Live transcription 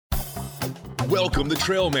Welcome to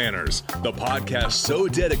Trail Manners, the podcast so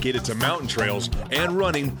dedicated to mountain trails and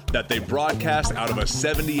running that they broadcast out of a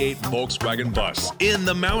 78 Volkswagen bus in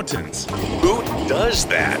the mountains. Who does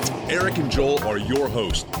that? Eric and Joel are your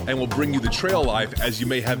hosts and will bring you the trail life as you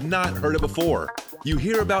may have not heard it before. You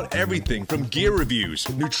hear about everything from gear reviews,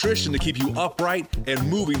 nutrition to keep you upright and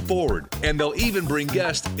moving forward. And they'll even bring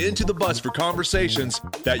guests into the bus for conversations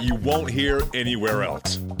that you won't hear anywhere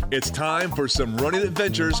else. It's time for some running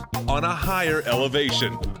adventures on a higher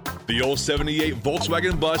elevation. The old 78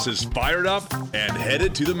 Volkswagen bus is fired up and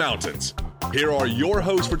headed to the mountains. Here are your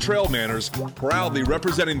hosts for Trail Manners, proudly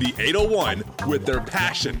representing the 801 with their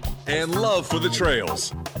passion and love for the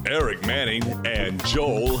trails. Eric Manning and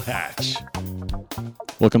Joel Hatch.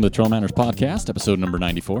 Welcome to the Trail Manners Podcast, episode number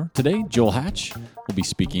 94. Today, Joel Hatch will be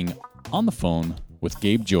speaking on the phone with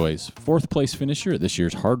Gabe Joyes, fourth place finisher at this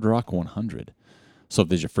year's Hardrock 100. So if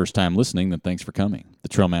this is your first time listening, then thanks for coming. The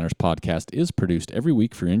Trail Manners Podcast is produced every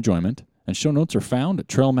week for your enjoyment, and show notes are found at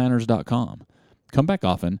trailmanners.com. Come back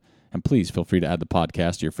often, and please feel free to add the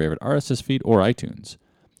podcast to your favorite RSS feed or iTunes.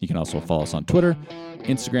 You can also follow us on Twitter,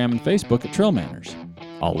 Instagram, and Facebook at Trail Manners.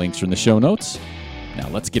 All links are in the show notes. Now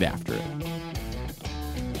let's get after it.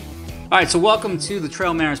 All right, so welcome to the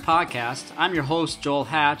Trail Manners Podcast. I'm your host, Joel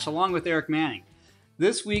Hatch, along with Eric Manning.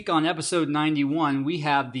 This week on episode 91, we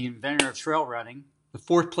have the inventor of trail running, the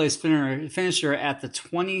fourth place finisher at the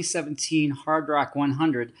 2017 Hardrock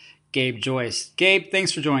 100, Gabe Joyes. Gabe,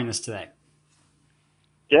 thanks for joining us today.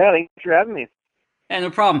 Yeah, thanks for having me. No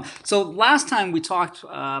problem. So last time we talked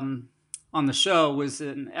on the show was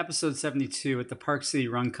in episode 72 at the Park City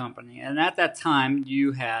Run Company. And at that time,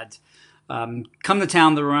 you had come to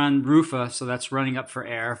town to run RUFA, so that's running up for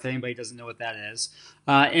air, if anybody doesn't know what that is,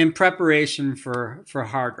 in preparation for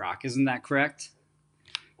Hardrock. Isn't that correct?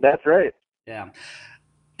 That's right. Yeah.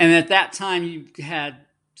 And at that time, you had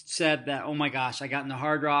said that, oh my gosh, I got into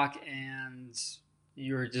Hardrock, and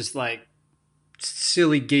you were just like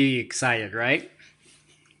silly, giddy, excited, right?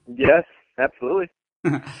 Yes, absolutely.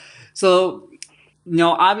 So,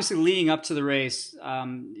 obviously leading up to the race,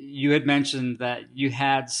 you had mentioned that you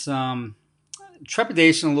had some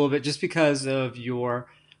trepidation a little bit just because of your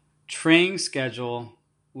training schedule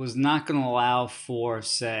was not going to allow for,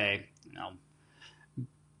 say,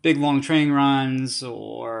 big long training runs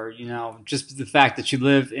or, just the fact that you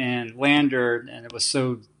live in Lander and it was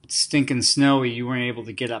so stinking snowy, you weren't able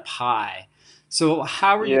to get up high. So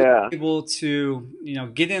how were you able to,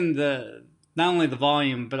 get in not only the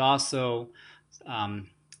volume, but also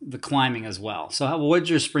the climbing as well? So what did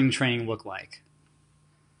your spring training look like?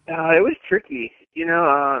 It was tricky.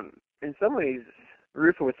 In some ways,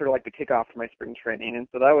 RUFA was sort of like the kickoff for my spring training, and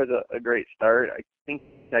so that was a great start. I think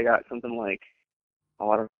I got something like,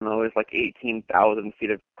 I don't know, it was like 18,000 feet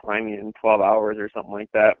of climbing in 12 hours or something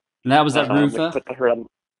like that. And that was at RUFA? Put the hurt on,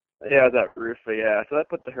 yeah, it was at RUFA, yeah. So that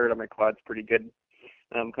put the hurt on my quads pretty good.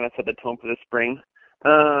 Kind of set the tone for the spring.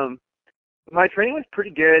 My training was pretty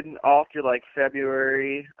good all through like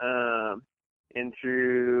February and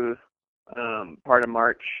through part of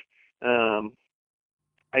March.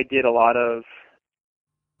 I did a lot of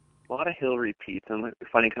hill repeats and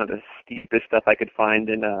finding kind of the steepest stuff I could find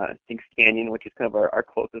in Sinks Canyon, which is kind of our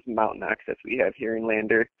closest mountain access we have here in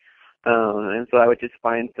Lander. And so I would just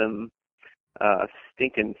find some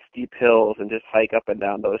stinking steep hills and just hike up and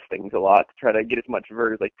down those things a lot to try to get as much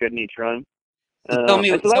vert as I could in each run. Tell me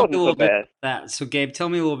a little bit about that. So, Gabe, tell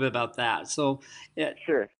me a little bit about that. So,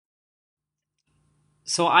 sure.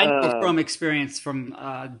 So I know from experience from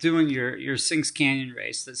doing your Sinks Canyon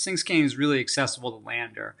race that Sinks Canyon is really accessible to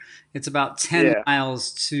Lander. It's about 10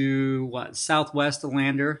 miles to southwest of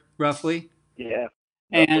Lander, roughly. Yeah.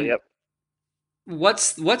 And yep.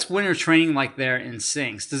 What's winter training like there in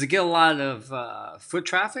Sinks? Does it get a lot of foot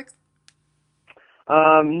traffic?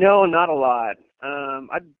 No, not a lot.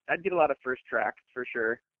 I'd get a lot of first tracks for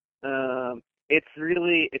sure. It's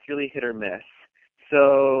really hit or miss.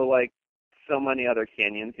 So like so many other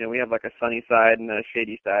canyons, we have like a sunny side and a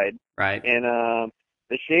shady side. Right. And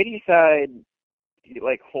the shady side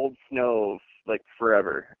like holds snow like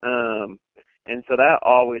forever. And so that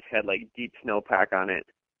always had like deep snowpack on it.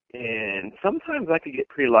 And sometimes I could get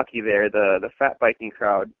pretty lucky there. The fat biking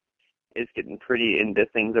crowd is getting pretty into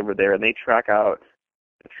things over there, and they track out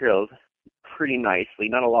the trails pretty nicely.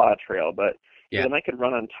 Not a lot of trail, but then I could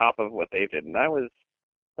run on top of what they did, and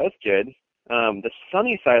that's good. The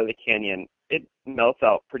sunny side of the canyon, it melts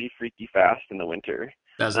out pretty freaky fast in the winter.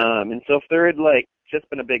 Does it? And so if there had like just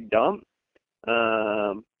been a big dump,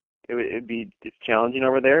 it's challenging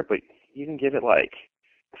over there, but you can give it like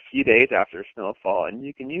a few days after snowfall, and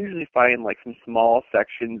you can usually find like some small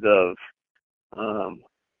sections of,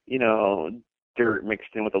 dirt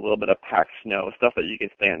mixed in with a little bit of packed snow, stuff that you can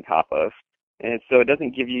stay on top of. And so it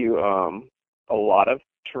doesn't give you a lot of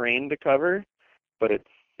terrain to cover, but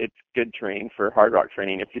it's good terrain for hard rock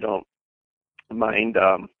training if you don't mind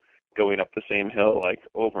going up the same hill like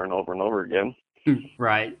over and over and over again.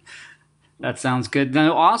 Right. That sounds good.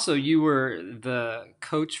 Now, also, you were the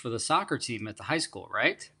coach for the soccer team at the high school,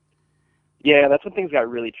 right? Yeah, that's when things got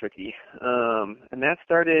really tricky. And that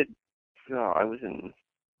started, I was in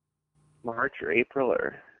March or April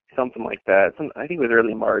or something like that. I think it was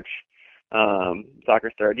early March.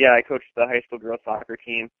 Soccer started. Yeah, I coached the high school girls soccer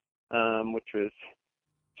team, which was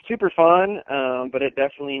super fun, but it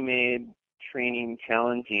definitely made training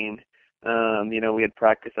challenging. We had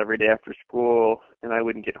practice every day after school, and I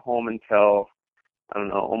wouldn't get home until, I don't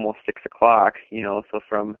know, almost 6 o'clock, so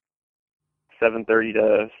from 7:30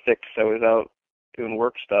 to 6, I was out doing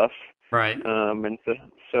work stuff. Right. And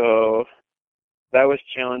so that was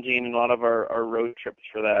challenging, and a lot of our road trips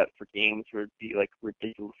for games would be like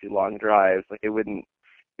ridiculously long drives. Like we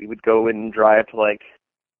would go and drive to like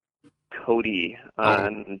Cody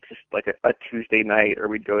on just like a Tuesday night, or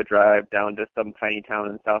we'd go drive down to some tiny town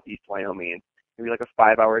in southeast Wyoming. It'd be like a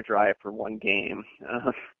 5-hour drive for one game.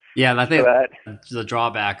 Yeah, I think so that's the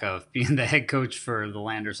drawback of being the head coach for the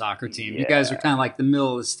Lander soccer team. Yeah. You guys are kind of like the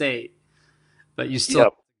middle of the state, but you still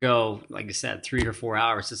have to go, like you said, 3 or 4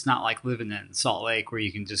 hours. It's not like living in Salt Lake where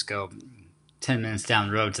you can just go 10 minutes down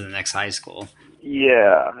the road to the next high school.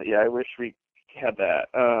 Yeah, I wish we had that.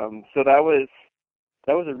 So that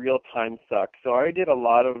was a real time suck. So I did a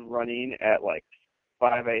lot of running at like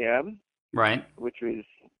 5 a.m. Right. which was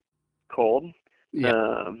cold.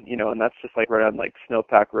 Yeah. And that's just like right on like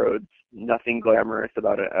snowpack roads. Nothing glamorous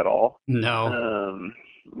about it at all. No.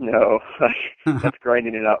 No, that's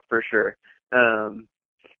grinding it out for sure. And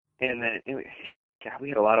then, we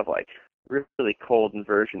had a lot of like really cold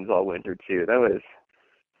inversions all winter too. That was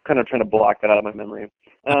kind of trying to block that out of my memory.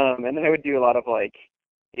 And then I would do a lot of like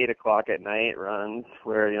 8 o'clock at night runs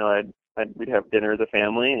where, we'd have dinner as a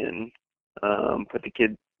family and put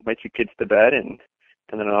my 2 kids to bed, and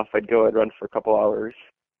then off I'd go. I'd run for a couple hours.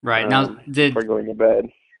 Right. Now, before going to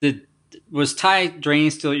bed. Was Ty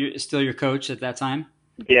Drain still your coach at that time?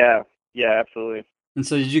 Yeah, absolutely. And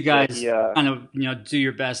so did you guys kind of do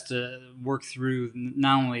your best to work through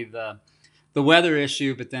not only the weather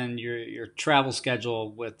issue, but then your travel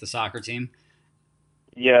schedule with the soccer team?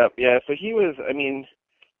 Yeah. So he was,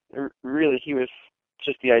 really, he was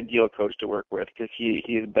just the ideal coach to work with because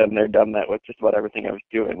he's been there, done that with just about everything I was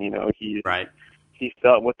doing. He's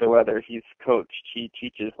dealt with the weather. He's coached. He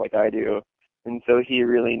teaches like I do, and so he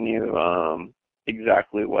really knew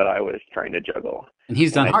exactly what I was trying to juggle. And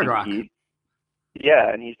he's done hard rock.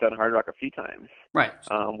 And he's done hard rock a few times. Right.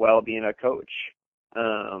 While being a coach,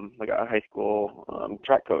 like a high school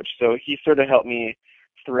track coach. So he sort of helped me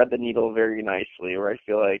thread the needle very nicely. Where I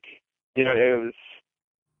feel like, it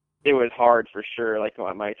was hard for sure. Like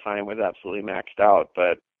my time was absolutely maxed out,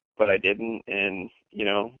 but I didn't, and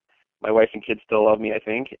my wife and kids still love me, I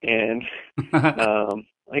think, and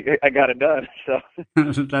I got it done. So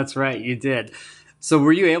that's right, you did. So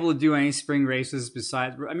were you able to do any spring races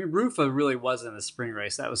besides? Rufa really wasn't a spring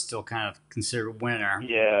race; that was still kind of considered winter.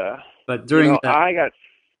 Yeah, but during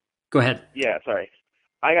Go ahead. Yeah, sorry.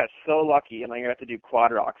 I got so lucky, and I got to do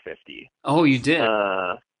Quad Rock 50. Oh, you did.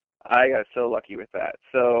 I got so lucky with that.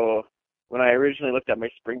 So when I originally looked at my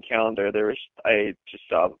spring calendar, I just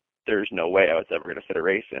saw there's no way I was ever going to fit a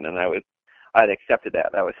race in, and I'd accepted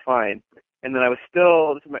that. That was fine. And then I was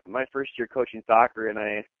still, this is my first year coaching soccer, and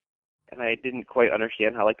I didn't quite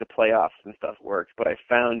understand how like the playoffs and stuff worked, but I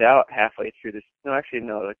found out halfway through this, like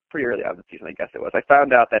pretty early on in the season, I guess it was. I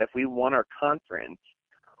found out that if we won our conference,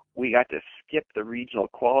 we got to skip the regional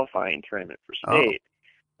qualifying tournament for state.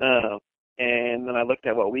 And then I looked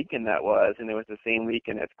at what weekend that was, and it was the same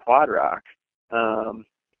weekend as Quad Rock.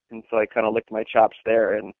 And so I kind of licked my chops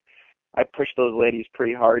there, and I pushed those ladies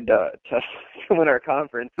pretty hard to win our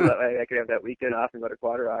conference so that I could have that weekend off and go to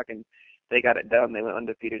Quad Rock, and they got it done. They went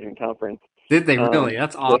undefeated in conference. Did they really?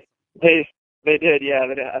 That's awesome. They did, yeah.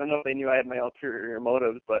 I don't know if they knew I had my ulterior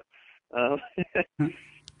motives, but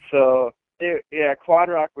so Quad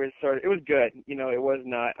Rock was it was good. It was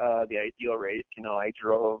not the ideal race. I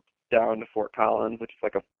drove down to Fort Collins, which is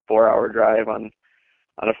like a 4-hour drive on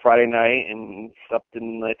a Friday night, and slept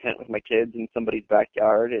in my tent with my kids in somebody's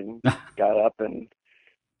backyard, and got up and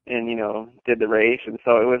did the race. And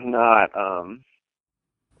so it was not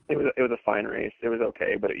it was a fine race. It was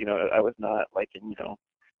okay, but I was not like in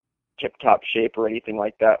tip top shape or anything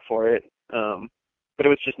like that for it. But it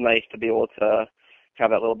was just nice to be able to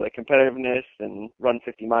have that little bit of competitiveness and run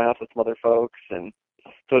 50 miles with some other folks, and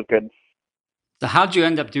so it was good. So how'd you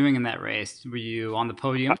end up doing in that race? Were you on the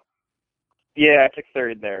podium? Yeah, I took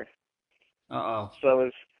third there. Uh-oh. So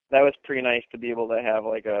that was pretty nice to be able to have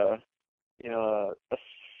like a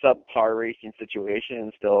subpar racing situation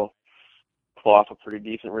and still pull off a pretty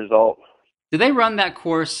decent result. Did they run that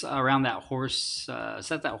course around that horse? Is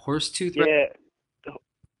that horse tooth? Yeah,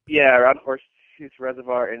 yeah, around Horseshoe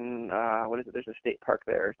Reservoir in what is it? There's a state park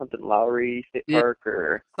there, something Lowry State Yeah, Park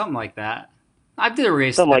or something like that. I did a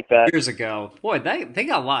race something there like that. years ago. Boy, they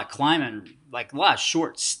got a lot of climbing, like a lot of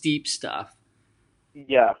short, steep stuff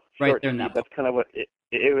Yeah, right short there in steep. that. That's kind of what it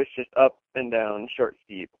was, just up and down, short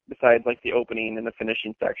steep. Besides like the opening and the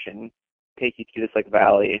finishing section, take you through this like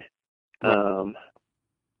valley. Right.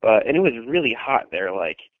 And it was really hot there.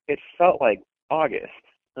 Like it felt like August.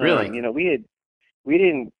 Really? We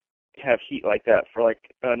didn't have heat like that for like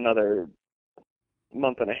another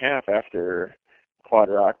month and a half after Quad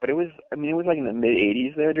Rock, but it was like in the mid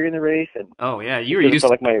 80s there during the race, and Oh yeah, it you were sort of used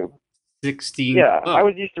felt to like my 16. yeah, Oh. I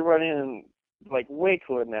was used to running like way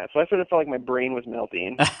cooler than that, so I sort of felt like my brain was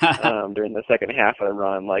melting during the second half of the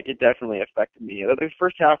run. Like it definitely affected me. The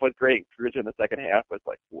first half was great, cruising. The second half was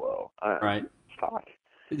like, whoa, Right. it's hot.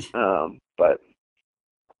 But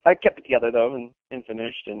I kept it together though, and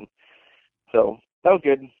finished, and so that was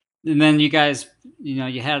good. And then you guys,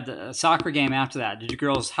 you had a soccer game after that. Did you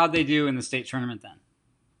girls? How'd they do in the state tournament then?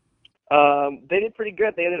 They did pretty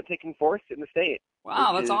good. They ended up taking fourth in the state, which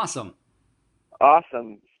Wow, that's is awesome.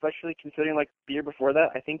 awesome, especially considering like the year before that,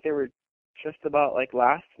 I think they were just about like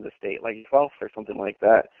last in the state, like 12th or something like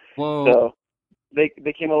that. Whoa. So they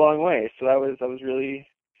came a long way. So I was really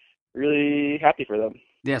really happy for them.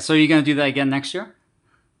 Yeah. So are you going to do that again next year?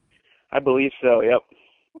 I believe so. Yep.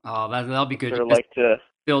 Oh, that'll be I'd good. sort You of guys like to.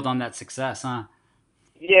 build on that success, huh?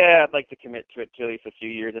 Yeah, I'd like to commit to it to at least a few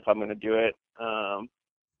years if I'm going to do it.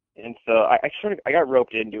 And so I got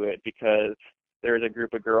roped into it because there was a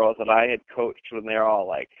group of girls that I had coached when they were all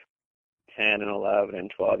like 10 and 11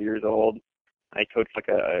 and 12 years old. I coached like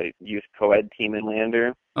a youth co-ed team in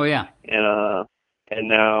Lander, Oh yeah. and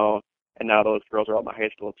now those girls are on my high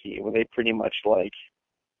school team, and they pretty much like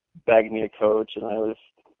begged me to coach, and I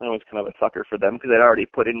was kind of a sucker for them because I'd already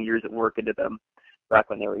put in years of work into them back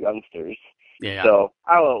when they were youngsters. Yeah. So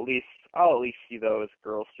I'll at least see those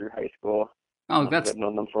girls through high school. Oh, I've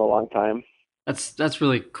known them for a long time. that's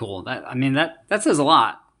really cool. That says a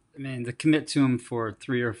lot. I mean, to commit to them for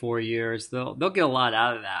 3 or 4 years, they'll get a lot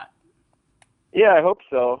out of that. Yeah, I hope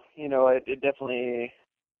so. It definitely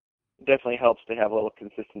helps to have a little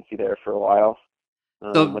consistency there for a while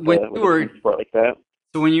So with when a you were team sport like that.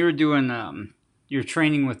 so when you were doing your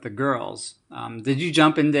training with the girls, did you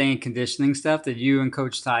jump into any conditioning stuff? Did you and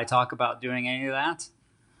Coach Ty talk about doing any of that?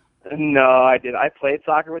 No, I did. I played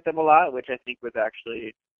soccer with them a lot, which I think was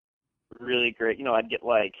actually really great. I'd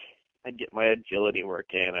get my agility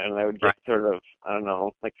working, and I would get Right. sort of, I don't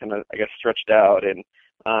know, like kind of, I guess, stretched out, and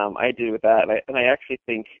I did with that, and I actually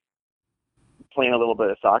think playing a little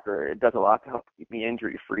bit of soccer, it does a lot to help keep me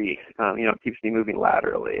injury free. It keeps me moving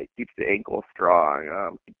laterally, it keeps the ankle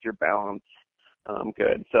strong, keeps your balance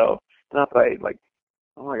good. So not that I like,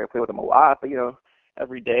 I'm not gonna play with them a lot, but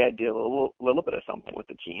every day I did a little bit of something with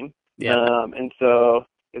the team. Yeah. And so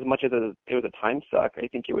as much as it was a time suck, I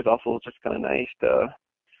think it was also just kind of nice to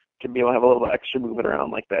be able to have a little extra movement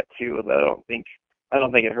around like that too. That I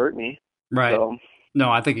don't think it hurt me. Right. So, No,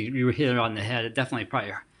 I think you hit it on the head. It definitely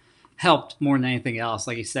probably helped more than anything else.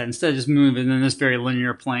 Like you said, instead of just moving in this very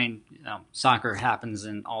linear plane, soccer happens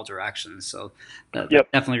in all directions. So that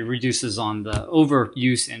definitely reduces on the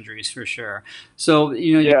overuse injuries for sure. So,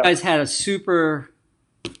 you guys had a super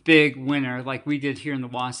big winter like we did here in the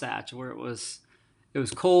Wasatch, where it was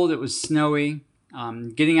cold, it was snowy,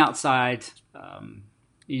 getting outside,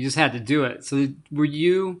 you just had to do it. So were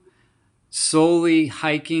you solely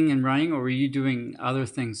hiking and running, or were you doing other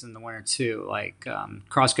things in the winter too, like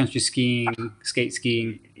cross country skiing, skate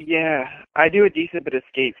skiing? Yeah, I do a decent bit of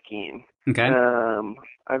skate skiing. Okay.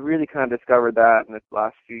 I really kind of discovered that in the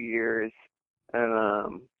last few years,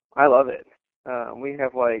 and I love it. We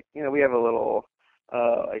have we have a little,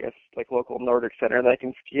 I guess like local Nordic center that I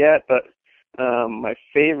can ski at, but my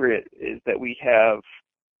favorite is that we have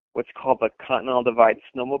what's called the Continental Divide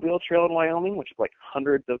Snowmobile Trail in Wyoming, which is like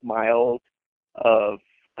hundreds of miles of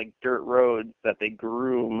like dirt roads that they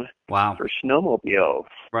groom for snowmobiles.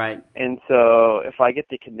 Right. And so if I get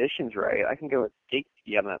the conditions right, I can go and skate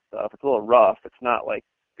ski on that stuff. It's a little rough. It's not like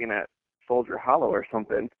being at Soldier Hollow or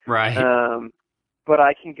something. Right. But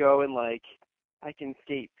I can go and I can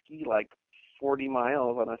skate ski like 40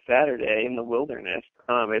 miles on a Saturday in the wilderness.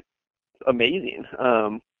 It's amazing.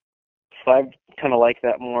 So I kind of like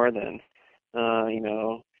that more than,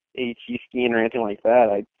 AT skiing or anything like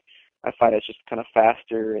that. I find it's just kind of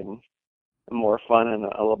faster and more fun and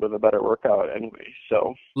a little bit of a better workout anyway.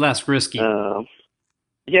 So Less risky.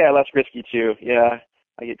 yeah, less risky too. Yeah,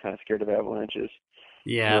 I get kind of scared of avalanches.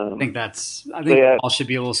 Yeah, I So think yeah, all should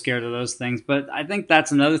be a little scared of those things, but I think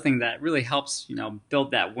that's another thing that really helps, build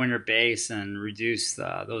that winter base and reduce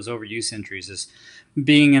those overuse injuries is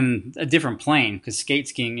being in a different plane because skate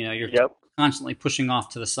skiing, you're yep. constantly pushing off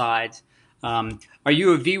to the side. Are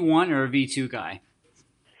you a V1 or a V2 guy?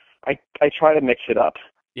 I try to mix it up.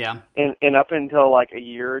 Yeah. And up until like a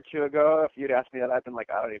year or two ago, if you'd asked me that, I've been like,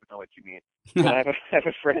 I don't even know what you mean. But I have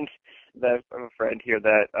a friend here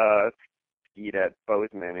that skied at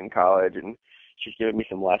Bozeman in college, and she's given me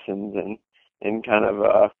some lessons and kind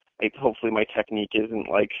of hopefully my technique isn't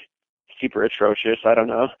like super atrocious. I don't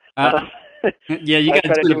know. Uh, yeah, you I got to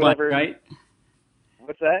try to do it do a bunch, whatever. right?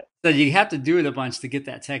 What's that? So you have to do it a bunch to get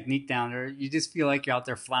that technique down, or you just feel like you're out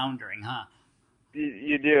there floundering, huh?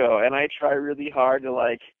 You do, and I try really hard to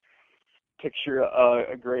like picture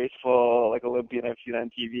a graceful like Olympian I've seen on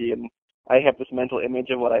TV, and I have this mental image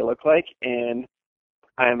of what I look like, and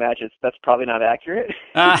I imagine that's probably not accurate.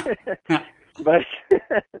 Ah, But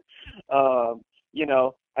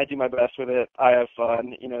I do my best with it. I have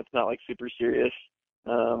fun. It's not like super serious,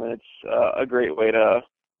 and it's a great way to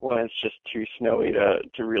when it's just too snowy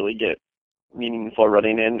to really get meaningful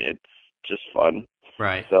running in. It's just fun.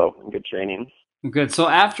 right. So good training. Good. So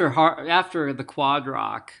after the quad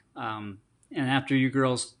rock, and after you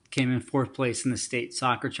girls came in fourth place in the state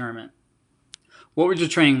soccer tournament, what was your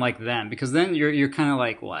training like then? Because then you're kind of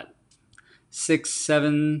like what, 6,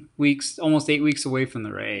 7 weeks, almost 8 weeks away from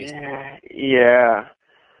the race. Yeah.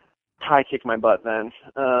 I kicked my butt then.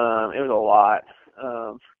 It was a lot.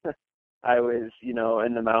 I was,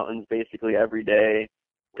 in the mountains basically every day,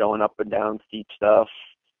 going up and down steep stuff.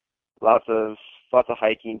 Lots of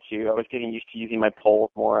hiking too. I was getting used to using my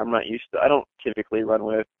poles more. I don't typically run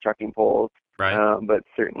with trekking poles, Right. but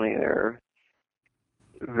certainly they're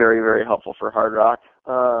very, very helpful for hard rock.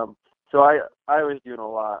 So I was doing a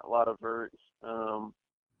lot of verts.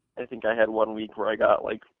 I think I had 1 week where I got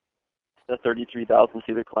like the 33,000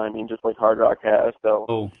 feet of climbing, just like hard rock has.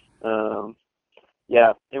 So, Oh,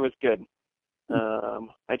 yeah, it was good.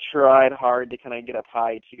 I tried hard to kind of get up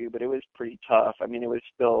high too, but it was pretty tough. I mean, it was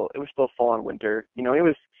still full on winter. We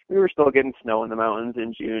were still getting snow in the mountains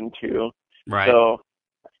in June too. right. So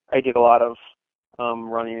I did a lot of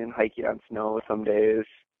running and hiking on snow some days,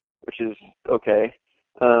 which is okay.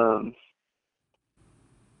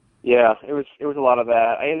 Yeah, it was a lot of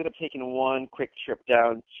that. I ended up taking one quick trip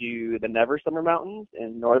down to the Never Summer Mountains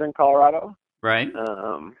in northern Colorado, Right.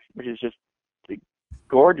 which is just a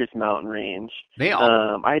gorgeous mountain range. They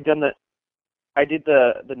all. I did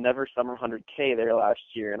the Never Summer 100K there last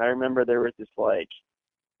year, and I remember there was this like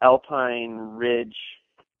alpine ridge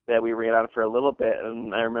that we ran on for a little bit,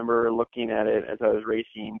 and I remember looking at it as I was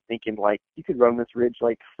racing, thinking like you could run this ridge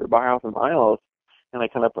like for miles and miles. And I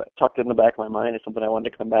kind of tucked it in the back of my mind as something I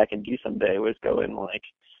wanted to come back and do someday was go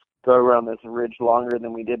around this ridge longer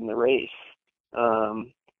than we did in the race.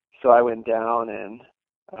 So I went down and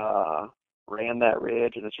ran that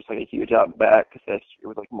ridge, and it's just like a huge out and back because it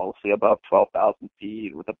was like mostly above 12,000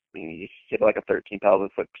 feet with you hit like a 13,000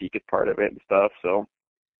 foot peak as part of it and stuff. So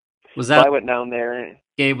I went down there.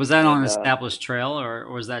 Gabe, was that on an And established trail or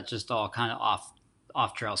was that just all kind of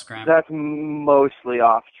off trail scram? that's mostly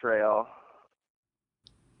off trail.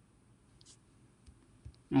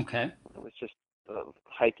 Okay. It was just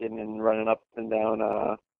hiking and running up and down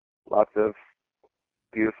lots of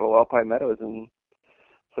beautiful alpine meadows, and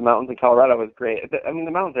the mountains in Colorado was great. I mean,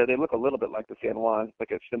 the mountains there, they look a little bit like the San Juan,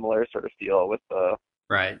 like a similar sort of feel with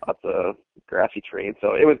Right. lots of grassy terrain.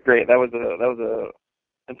 So it was great. That was a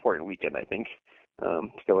important weekend, I think, to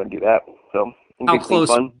go and do that. So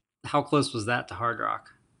How close was that to Hard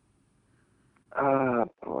Rock?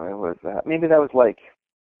 Boy, was that? Maybe that was like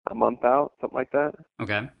a month out, something like that.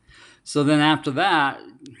 Okay. So then after that,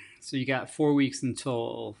 so you got 4 weeks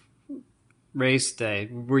until race day.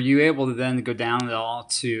 Were you able to then go down at all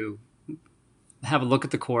to have a look at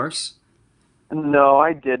the course? No,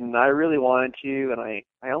 I didn't. I really wanted to, and I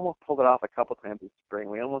almost pulled it off a couple times this spring.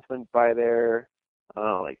 We almost went by there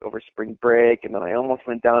like over spring break, and then I almost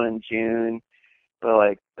went down in June. But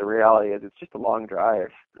like the reality is it's just a long drive.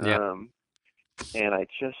 Yeah. And I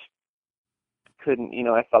just couldn't,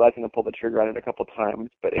 I thought I was going to pull the trigger on it a couple times,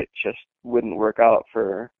 but it just wouldn't work out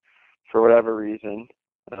for whatever reason.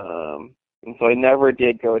 And so I never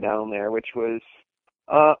did go down there, which was,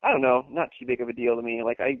 I don't know, not too big of a deal to me.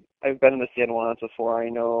 Like I've been in the San Juans before. I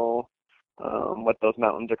know what those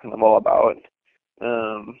mountains are kind of all about.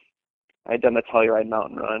 I'd done the Telluride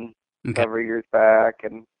Mountain Run Okay. several years back,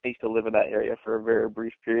 and I used to live in that area for a very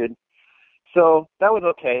brief period. So that was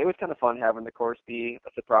okay. It was kind of fun having the course be a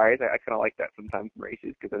surprise. I kind of like that sometimes in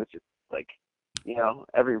races because then it's just like,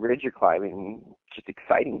 every ridge you're climbing, it's just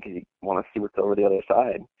exciting because you want to see what's over the other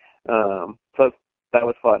side. So that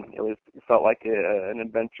was fun. It felt like an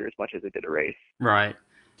adventure as much as it did a race. Right.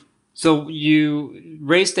 So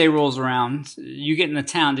race day rolls around. You get in the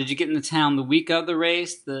town. Did you get in the town the week of the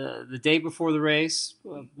race, the day before the race?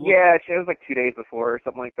 Yeah, it was like 2 days before or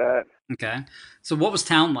something like that. Okay. So what was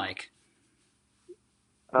town like?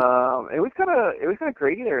 It was kind of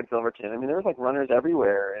crazy there in Silverton. I mean, there was like runners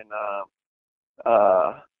everywhere, and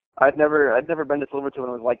I'd never been to Silverton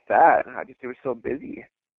when it was like that. It was so busy.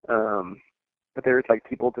 But there was like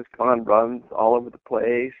people just going on runs all over the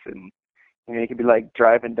place, and you could be like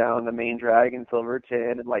driving down the main drag in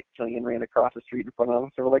Silverton, and like Killian ran across the street in front of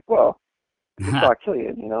us. So we're like, whoa, I just saw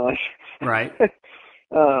Killian, Right.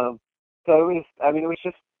 So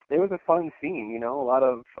it was a fun scene, a lot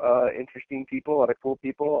of interesting people, a lot of cool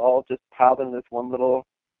people, all just piled in this one little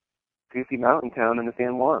goofy mountain town in the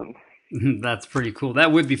San Juan. That's pretty cool.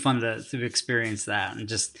 That would be fun to experience that, and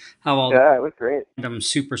just how all Yeah, it was great. random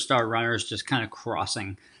superstar runners just kind of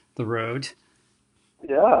crossing the road.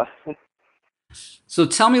 Yeah. So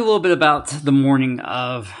tell me a little bit about the morning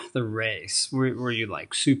of the race. Were you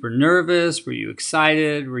like super nervous? Were you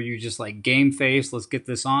excited? Were you just like game face? Let's get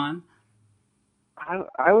this on.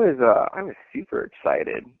 I was super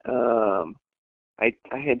excited. I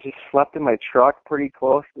had just slept in my truck pretty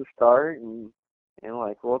close to the start, and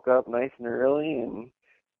like woke up nice and early and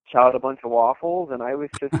chowed a bunch of waffles, and I was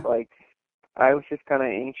just kind of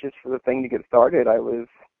anxious for the thing to get started. I've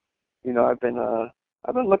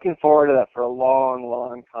been looking forward to that for a long,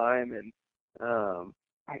 long time, and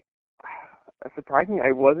I surprisingly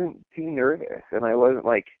I wasn't too nervous, and I wasn't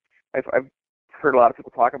like I've heard a lot of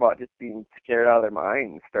people talk about just being scared out of their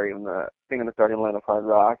minds starting being in the starting line of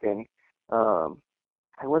Hardrock, and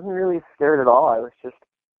I wasn't really scared at all. I was just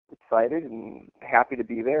excited and happy to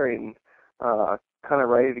be there, and kind of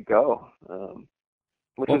ready to go,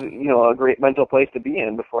 which is a great mental place to be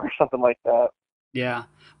in before something like that. Yeah.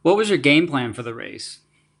 What was your game plan for the race?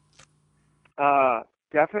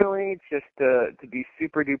 Definitely just to be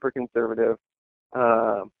super duper conservative.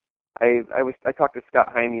 I talked to Scott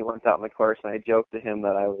Heine once out in the course, and I joked to him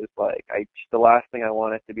that I was like, the last thing I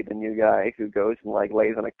want is to be the new guy who goes and like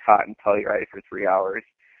lays on a cot and Telluride for 3 hours.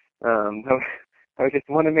 I just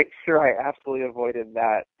want to make sure I absolutely avoided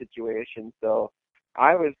that situation. So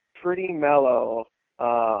I was pretty mellow.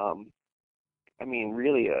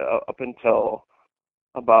 Really up until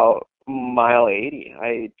about mile 80.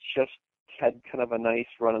 I just had kind of a nice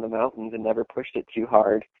run in the mountains and never pushed it too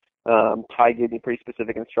hard. Ty gave me pretty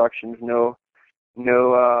specific instructions. No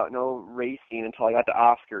racing until I got to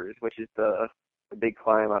Oscars, which is the big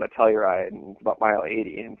climb out of Telluride, and it's about mile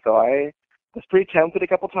 80. And so I was pretty tempted a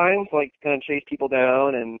couple times, like kind of chase people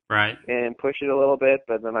down and Right. and push it a little bit,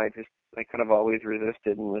 but then I kind of always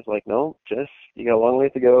resisted and was like, no, you got a long way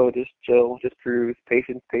to go, just chill, just cruise,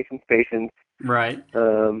 patience, patience, patience. Right.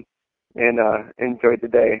 And enjoyed the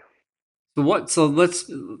day. So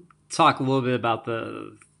let's talk a little bit about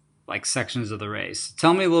the like sections of the race.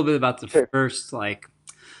 Tell me a little bit about the Sure. first, like,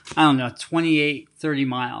 I don't know, 28, 30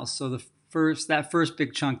 miles. So that first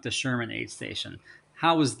big chunk to Sherman aid station.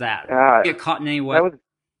 How was that? Get caught in any way? That was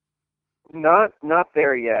not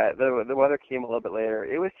there yet. The weather came a little bit later.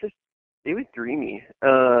 It was dreamy. It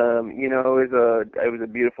was a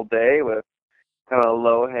beautiful day with kind of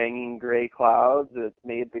low hanging gray clouds that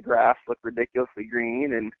made the grass look ridiculously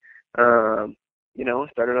green, and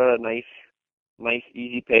started at a nice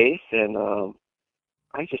easy pace, and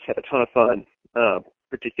I just had a ton of fun,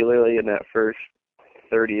 particularly in that first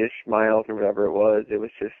 30-ish miles or whatever it was. It was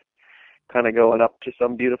just kind of going up to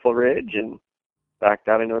some beautiful ridge and back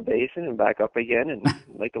down into a basin and back up again, and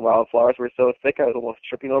like the wildflowers were so thick I was almost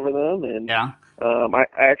tripping over them, and Yeah. I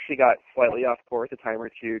actually got slightly off course a time or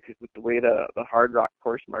two because with the way the Hardrock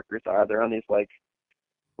course markers are, they're on these like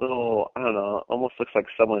little, I don't know, almost looks like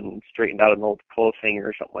someone straightened out an old clothes hanger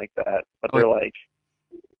or something like that, but they're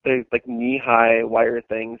like knee-high wire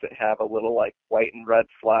things that have a little like white and red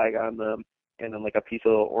flag on them, and then like a piece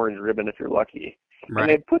of orange ribbon if you're lucky. Right.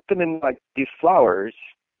 And they put them in like these flowers,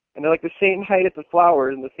 and they're like the same height as the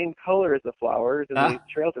flowers and the same color as the flowers, and the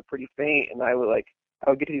trails are pretty faint. And I would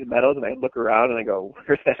get to these meadows and I'd look around and I go,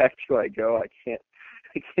 where the heck do I go? I can't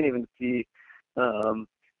even see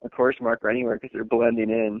a course marker anywhere because they're blending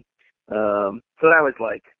in. So that was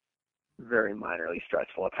like very minorly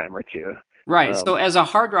stressful a time or two. Right. So as a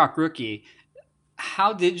Hardrock rookie,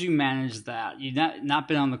 how did you manage that? You'd not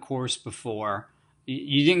been on the course before.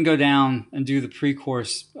 You didn't go down and do the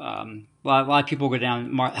pre-course. A lot of people go down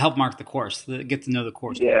and help mark the course, get to know the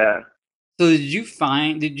course. Yeah. So did you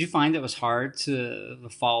find it was hard to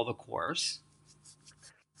follow the course?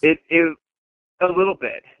 It a little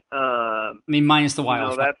bit. I mean, minus the You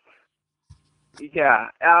wild. know, that's yeah.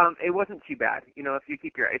 It wasn't too bad. You know,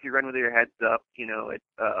 if you run with your heads up, you know, it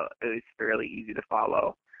was fairly easy to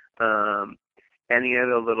follow. Any of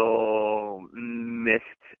the little missed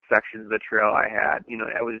sections of the trail I had, you know,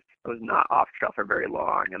 I was not off trail for very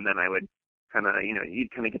long, and then I would kind of, you know,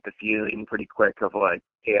 you'd kind of get the feeling pretty quick of like,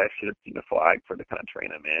 hey, I should have seen a flag for the kind of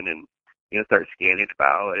train I'm in, and you know, start scanning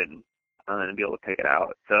about and be able to pick it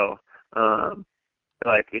out. So,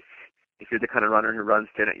 like if you're the kind of runner who runs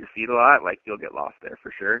thin at your feet a lot, like you'll get lost there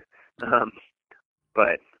for sure.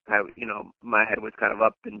 But you know, my head was kind of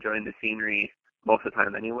up enjoying the scenery most of the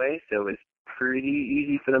time anyway, so it was pretty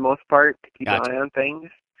easy for the most part to keep Gotcha. an eye on things.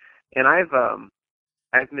 And I've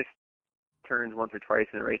missed turns once or twice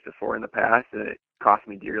in a race before in the past, and it cost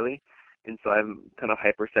me dearly. And so I'm kind of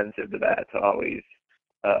hypersensitive to that, to always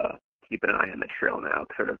keeping an eye on the trail now.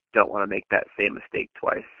 Sort of don't want to make that same mistake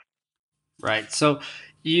twice. Right. So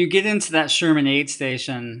you get into that Sherman aid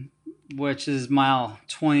station, which is mile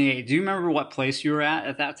 28. Do you remember what place you were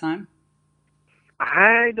at that time?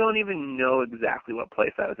 I don't even know exactly what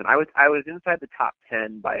place I was in. I was inside the top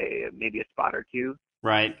 10 by maybe a spot or two.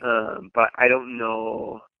 Right. But I don't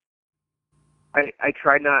know. I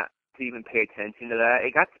tried not to even pay attention to that.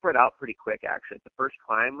 It got spread out pretty quick, actually. The first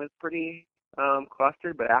climb was pretty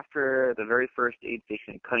clustered, but after the very first aid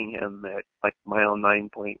station in Cunningham at like mile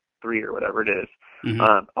 9.3 or whatever it is,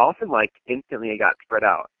 all of a sudden, like instantly it got spread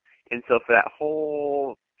out. And so for that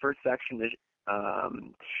whole first section,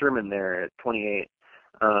 Sherman there at 28,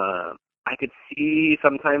 I could see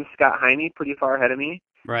sometimes Scott Heine pretty far ahead of me.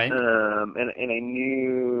 Right. And I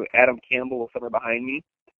knew Adam Campbell was somewhere behind me.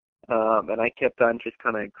 And I kept on just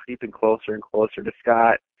kind of creeping closer and closer to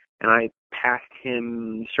Scott. And I passed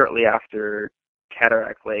him shortly after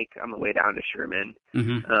Cataract Lake on the way down to Sherman.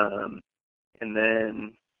 And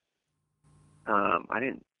then I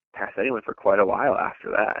didn't pass anyone for quite a while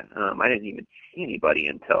after that. I didn't even see anybody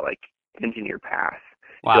until like Engineer Pass.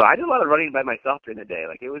 Wow. So I did a lot of running by myself during the day.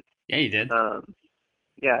 Like it was. Yeah, you did.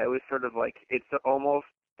 Yeah, it was sort of like it's almost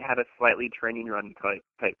had a slightly training run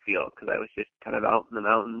type feel because I was just kind of out in the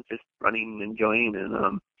mountains, just running, enjoying, and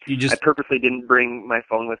I purposely didn't bring my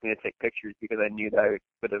phone with me to take pictures because I knew that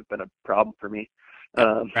would have been a problem for me.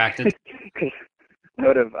 Practice. I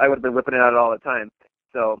would have been whipping it out all the time.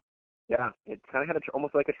 So yeah, it kind of had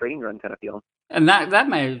almost like a training run kind of feel. And that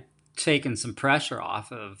may have taken some pressure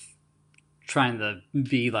off of trying to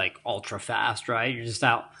be like ultra fast, right? You're just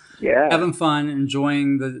out having fun,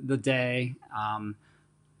 enjoying the day.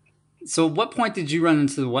 So at what point did you run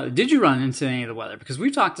into the weather? Did you run into any of the weather? Because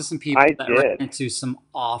we've talked to some people that ran into some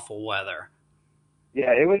awful weather.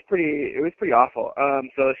 Yeah, it was pretty awful.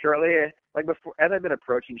 So shortly, like before, as I've been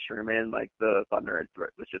approaching Sherman, like the thunder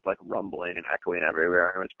was just like rumbling and echoing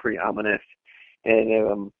everywhere. It was pretty ominous,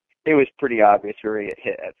 and it was pretty obvious we were gonna get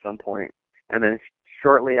hit at some point. And then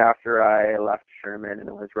shortly after I left Sherman and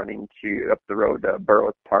I was running up the road to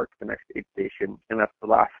Burroughs Park, the next aid station, and that's the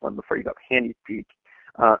last one before you go up Handy's Peak.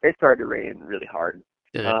 It started to rain really hard.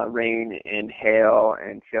 Rain and hail,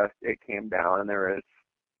 and just it came down, and there was,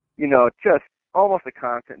 you know, just almost a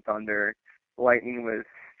constant thunder. Lightning was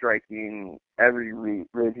striking every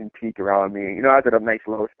ridge and peak around me. You know, I was at a nice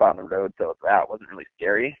low spot on the road, so that wasn't really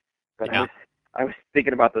scary. But I was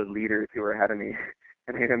thinking about those leaders who were ahead of me,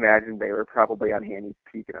 and I could imagine they were probably on Handy's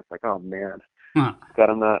Peak, and I was like, oh man, glad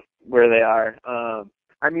I'm not where they are.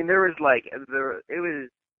 I mean, there was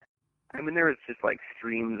just like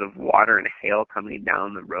streams of water and hail coming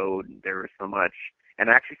down the road. There was so much, and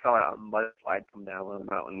I actually saw a mudslide come down one of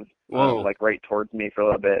the mountains, like right towards me for a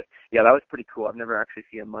little bit. Yeah, that was pretty cool. I've never actually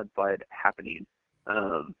seen a mudslide happening,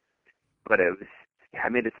 but it was. Yeah, I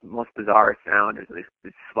made this most bizarre sound. There's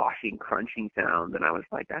this sloshing, crunching sound, and I was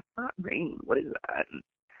like, "That's not rain. What is that?"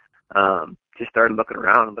 And just started looking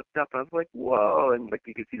around and looked up, and I was like, "Whoa!" And like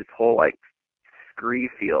you could see this whole like scree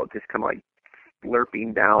field just kind of like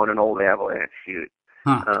slurping down an old avalanche chute.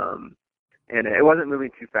 And it wasn't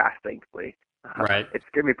moving too fast, thankfully. Right. It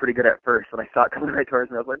scared me pretty good at first when I saw it coming right towards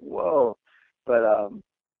me. I was like, "Whoa!" But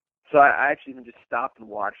so I actually even just stopped and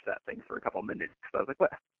watched that thing for a couple minutes. So I was like,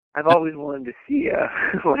 "What?" I've always wanted to see a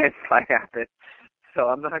landslide happen, so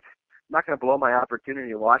I'm not going to blow my opportunity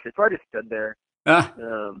to watch it. So I just stood there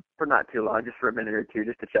for not too long, just for a minute or two,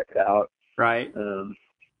 just to check it out. Right.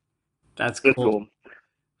 That's cool.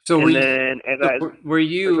 So And then were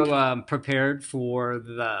you prepared for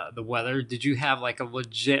the weather? Did you have like a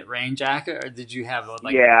legit rain jacket, or did you have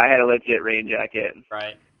yeah, I had a legit rain jacket.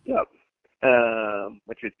 right? Yep.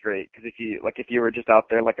 Which was great because if you were just out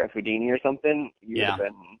there like a Houdini or something, you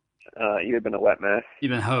would have been a wet mess.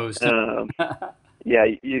 You've been hosed. Yeah,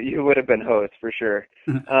 you would have been hosed for sure.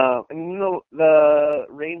 And the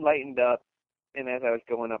rain lightened up, and as I was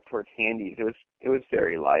going up towards Handy's, it was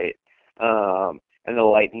very light. And the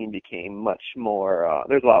lightning became much more.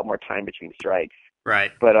 There's a lot more time between strikes.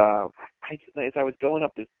 Right. But as I was going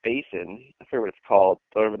up this basin, I forget what it's called.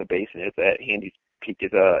 Over the basin, it's at Handy's Peak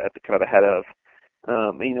is at the kind of the head of.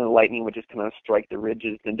 The lightning would just kind of strike the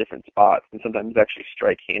ridges in different spots, and sometimes actually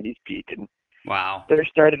strike Handy's Peak. And wow, there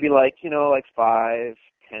started to be like 5-10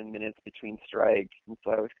 minutes between strikes, and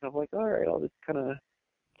so I was kind of like, all right, I'll just kind of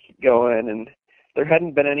keep going. And there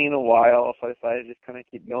hadn't been any in a while, so I decided to just kind of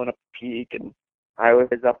keep going up the peak. And I was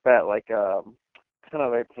up at kind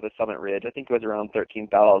of right for the summit ridge. I think it was around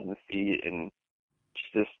 13,000 feet, and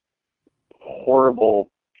just this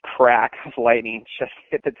horrible crack of lightning just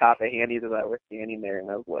hit the top of Handy's as I was standing there, and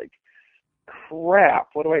I was like, crap,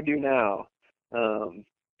 what do I do now?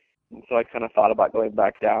 And so I kind of thought about going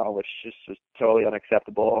back down, which just was totally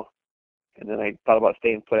unacceptable. And then I thought about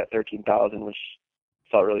staying put at 13,000, which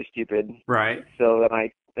felt really stupid. right. So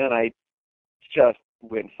then I just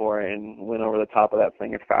went for it and went over the top of that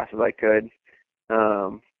thing as fast as I could,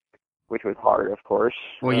 which was hard, of course.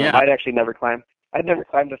 Well, yeah. I'd never climbed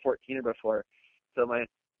a 14er before, so my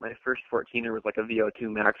first 14er was like a VO2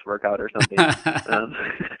 max workout or something.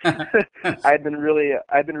 I'd been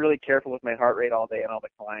really careful with my heart rate all day and all the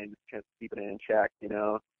climbs, just keeping it in check,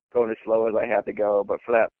 going as slow as I had to go. But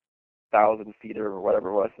for that 1,000 feet or whatever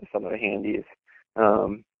it was, some of the Handies,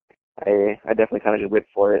 I definitely kind of just went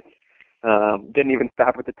for it. Didn't even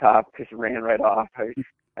stop at the top, just ran right off.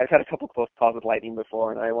 I've had a couple close calls with lightning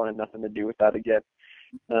before, and I wanted nothing to do with that again.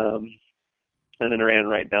 And then ran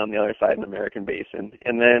right down the other side of the American Basin.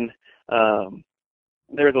 And then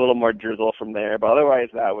there was a little more drizzle from there, but otherwise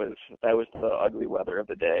that was the ugly weather of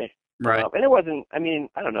the day. Right. And it wasn't, I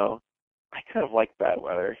don't know. I kind of like bad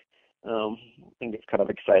weather. I think it's kind of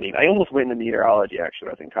exciting. I almost went into meteorology actually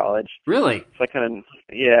when I was in college. Really? So I kind of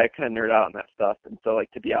nerd out on that stuff. And so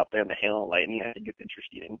to be out there in the hail and lightning, I think it's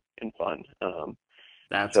interesting and fun.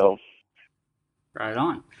 That's so right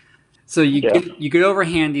on. So you get over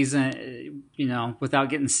Handy's, without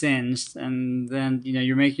getting singed, and then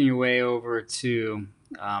you're making your way over to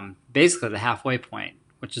basically the halfway point,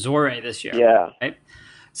 which is Ouray this year. Yeah. Right.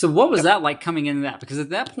 So what was that like coming into that? Because at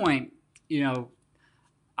that point,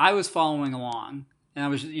 I was following along, and I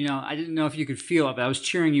was, I didn't know if you could feel it, but I was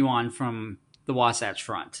cheering you on from the Wasatch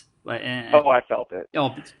Front. I felt it.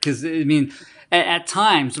 Oh, because at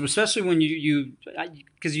times, especially when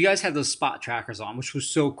because you guys had those spot trackers on, which was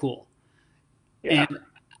so cool. Yeah. And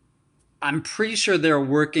I'm pretty sure they're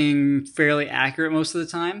working fairly accurate most of the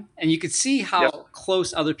time. And you could see how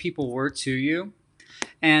close other people were to you.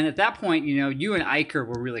 And at that point, you and Iker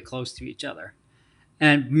were really close to each other.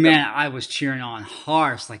 And man, I was cheering on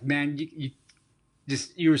hard. Like, man,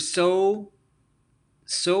 you were so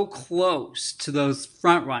close to those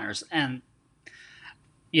front runners. And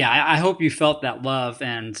yeah, I hope you felt that love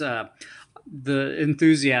and the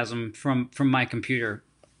enthusiasm from my computer.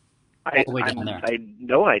 I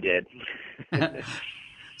know I did.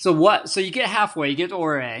 So you get halfway, you get to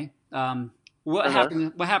Ouray. What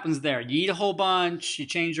happens there? You eat a whole bunch, you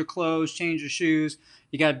change your clothes, change your shoes.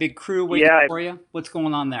 You got a big crew waiting for you. What's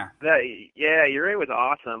going on there? Ouray was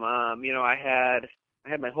awesome. I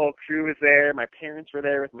had my whole crew was there. My parents were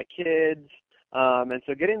there with my kids. And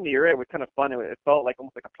so getting to Ouray was kind of fun. It felt like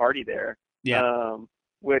almost like a party there. Yeah.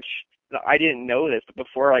 Which I didn't know this, but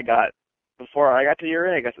before I got to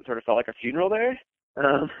Ouray, I guess it sort of felt like a funeral there.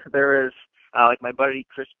 There was my buddy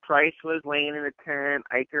Chris Price was laying in a tent,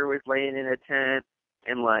 Iker was laying in a tent,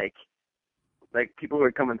 and like people who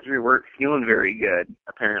were coming through weren't feeling very good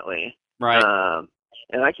apparently. Right.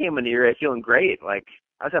 And I came into Ouray feeling great. Like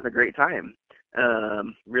I was having a great time.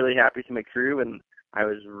 Really happy to my crew, and I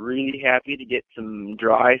was really happy to get some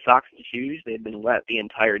dry socks and shoes. They had been wet the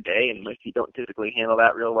entire day, and my feet don't typically handle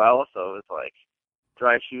that real well, so it was like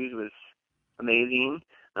dry shoes was amazing.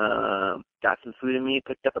 Got some food in me,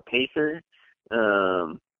 picked up a pacer,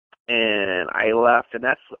 and I left. And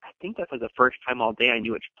I think that was the first time all day I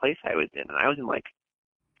knew which place I was in, and I was in like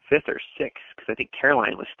 5th or 6th because I think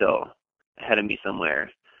Caroline was still ahead of me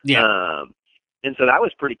somewhere. Yeah. And so that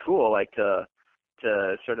was pretty cool, like to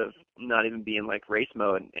sort of not even be in like race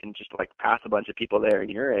mode and just like pass a bunch of people there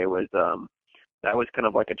in Ouray was that was kind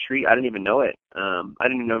of like a treat. I didn't even know it. I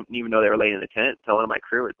didn't even know they were laying in the tent. So one of my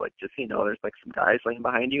crew was like, just so you know, there's like some guys laying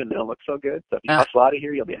behind you, and they don't look so good. So if you hustle out of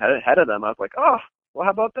here, you'll be ahead of them. I was like, oh, well,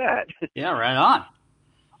 how about that? Yeah, right on.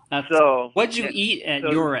 What'd you eat at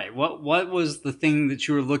Ouray? What was the thing that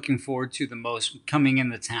you were looking forward to the most coming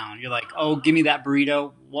into town? You're like, oh, give me that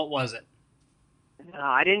burrito. What was it? No,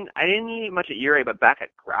 I didn't eat much at Ouray, but back at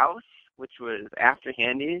Grouse, which was after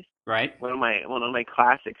Handy's. Right. One of my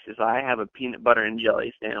classics is I have a peanut butter and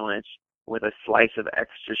jelly sandwich with a slice of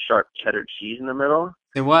extra sharp cheddar cheese in the middle.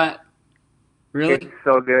 Say what? Really? It's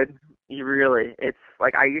so good. It's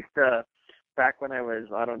like I used to, back when I was,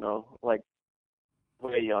 I don't know, like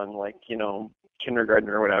way young, like, kindergarten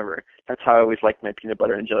or whatever. That's how I always liked my peanut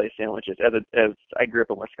butter and jelly sandwiches. As I grew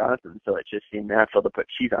up in Wisconsin, so it just seemed natural to put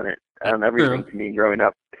cheese on it, on everything to me growing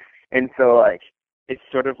up. And so like, it's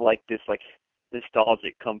sort of like this like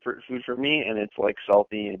nostalgic comfort food for me, and it's like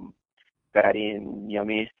salty and fatty and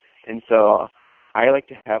yummy. And so I like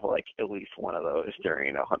to have like at least one of those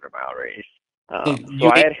during a 100-mile race. So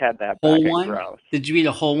I had that back at Grouse. Did you eat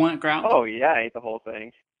a whole one at Grouse? Oh yeah, I ate the whole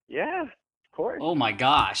thing. Yeah, of course. Oh my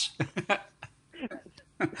gosh.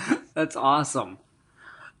 That's awesome.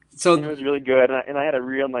 So it was really good, and I had a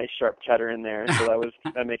real nice sharp cheddar in there, so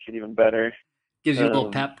that makes it even better. Gives you a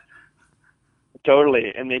little pep.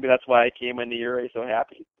 Totally, and maybe that's why I came into Ouray so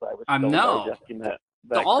happy. So I was still digesting that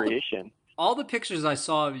creation. All the pictures I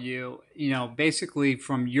saw of you, basically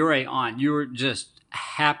from Ouray on, you were just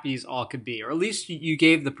happy as all could be, or at least you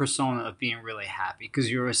gave the persona of being really happy because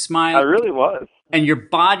you were smiling. I really was, and your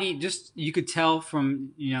body you could tell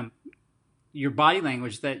from your body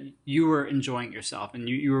language that you were enjoying yourself and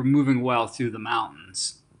you were moving well through the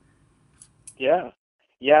mountains. Yeah,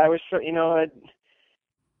 I was.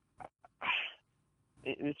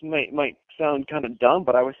 This might sound kind of dumb,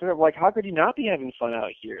 but I was sort of like, how could you not be having fun out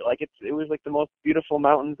here? Like it was like the most beautiful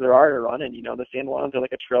mountains there are to run in. The San Juans are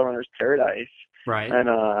like a trail runner's paradise. Right. And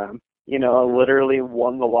literally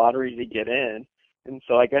won the lottery to get in. And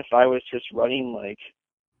so I guess I was just running like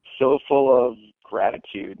so full of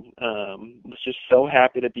gratitude. Was just so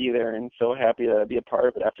happy to be there and so happy to be a part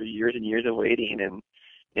of it after years and years of waiting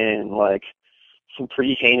and like some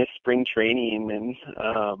pretty heinous spring training. And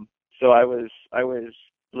so I was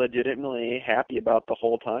legitimately happy about the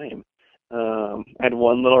whole time. I had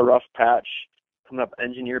one little rough patch coming up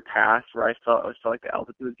Engineer Pass where I felt like the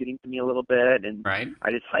altitude was getting to me a little bit, and right.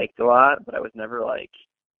 I just hiked a lot, but I was never I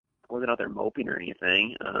wasn't out there moping or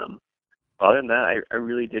anything. Other than that, I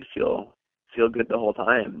really did feel good the whole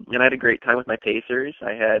time, and I had a great time with my pacers.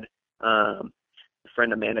 I had a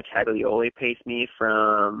friend Amanda Taglioli pace me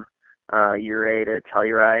from Ouray to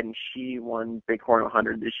Telluride, and she won Bighorn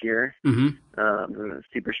 100 this year. Mm-hmm. A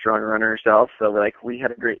super strong runner herself, so we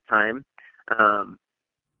had a great time.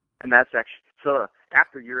 And that's actually, so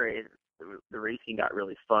after Ouray, the racing got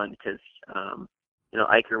really fun because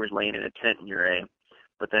Iker was laying in a tent in Ouray,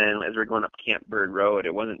 but then as we're going up Camp Bird Road,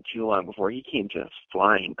 it wasn't too long before he came just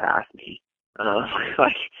flying past me.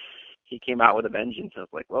 He came out with a vengeance. I was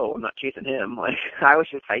like, whoa, I'm not chasing him. I was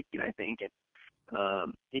just hiking, I think,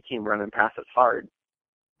 and he came running past us hard.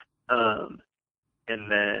 And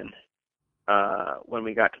then when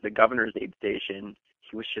we got to the governor's aid station,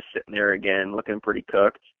 he was just sitting there again, looking pretty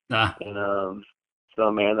cooked. And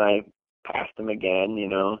so, man, I passed him again,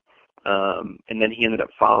 and then he ended up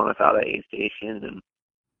following us out of the aid station, and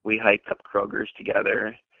we hiked up Kroger's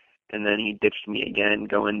together, and then he ditched me again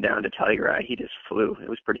going down to Telluride. He just flew. It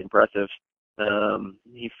was pretty impressive.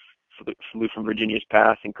 He flew from Virginia's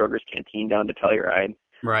Pass and Kroger's Canteen down to Telluride.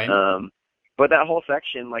 Right. But that whole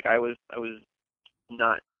section, I was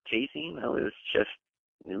not chasing. I was just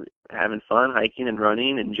having fun, hiking and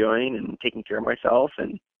running, enjoying and taking care of myself,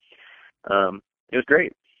 and it was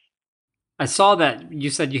great. I saw that you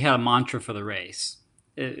said you had a mantra for the race.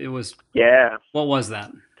 It was, yeah. What was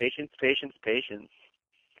that? Patience, patience, patience.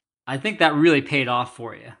 I think that really paid off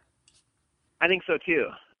for you. I think so too.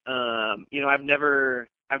 I've never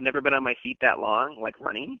been on my feet that long,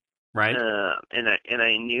 running. Right. And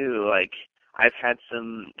I knew I've had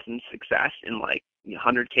some success in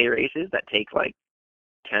 100K races that take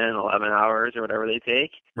 10, 11 hours or whatever they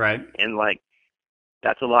take. Right. And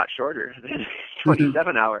that's a lot shorter than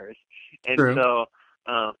 27 hours. And True. So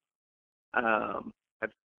I've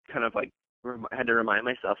kind of had to remind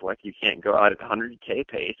myself you can't go out at 100K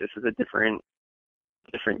pace. This is a different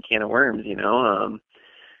can of worms,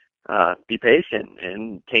 be patient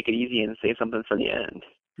and take it easy and save something for the end.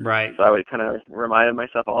 Right. So I would kind of remind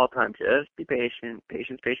myself all the time, just be patient,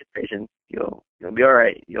 patience, patience, patience. You'll be all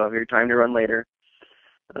right. You'll have your time to run later.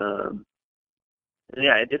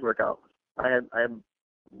 Yeah, it did work out. I had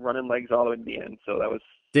running legs all the way to the end. So that was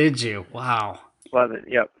Did you? Wow. pleasant.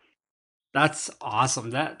 Yep. That's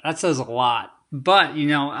awesome. That says a lot. But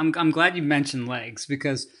I'm glad you mentioned legs,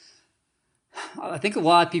 because I think a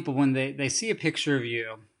lot of people, when they see a picture of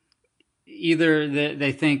you, either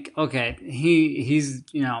they think, okay, he's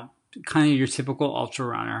kind of your typical ultra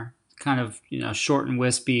runner, kind of short and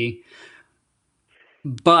wispy.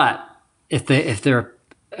 But if they're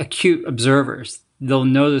acute observers, they'll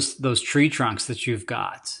notice those tree trunks that you've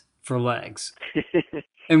got for legs.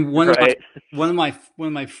 And Right. one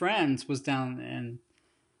of my friends was down in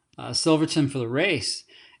Silverton for the race,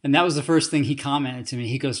 and that was the first thing he commented to me.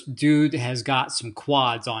 He goes, "Dude has got some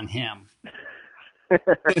quads on him."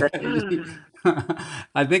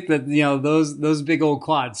 I think that those big old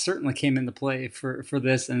quads certainly came into play for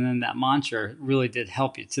this, and then that mantra really did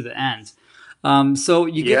help you to the end. So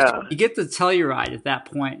Yeah. you get the Telluride at that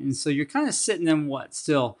point, and so you're kind of sitting in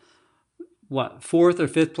fourth or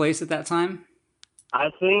fifth place at that time. I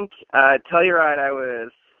think Telluride I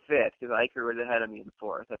was fifth because Iker was ahead of me in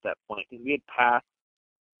fourth at that point because we had passed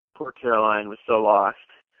Port Caroline, was so lost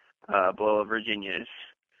below Virginia's.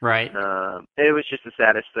 Right. It was just the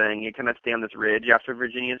saddest thing. You kind of stay on this ridge after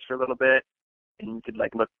Virginia's for a little bit, and you could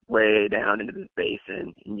like look way down into this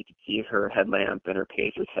basin, and you could see her headlamp and her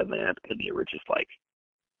pacer's headlamp, and they were just like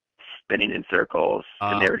spinning in circles,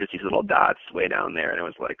 and they were just these little dots way down there, and it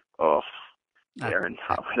was like, oh, they're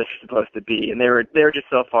not where they're supposed to be, and they were just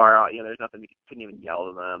so far out. There's nothing, you couldn't even yell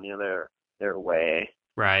to them. They're way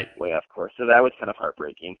off course. So that was kind of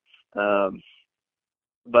heartbreaking.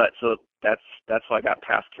 But so that's how I got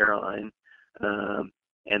past Caroline. And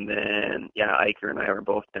then Iker and I were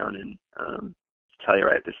both down in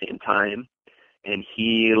Telluride at the same time, and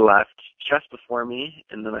he left just before me,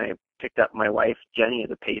 and then I picked up my wife Jenny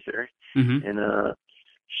as a pacer, and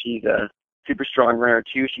she's a super strong runner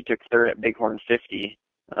too. She took third at Bighorn 50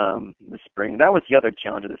 this spring. That was the other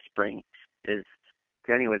challenge of the spring, is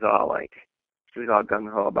Jenny was all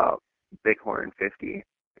gung ho about Bighorn 50,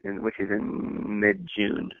 which is in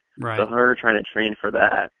mid-June. Right. So her trying to train for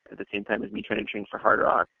that at the same time as me trying to train for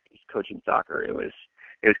Hardrock, coaching soccer, it was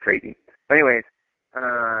crazy. But anyways,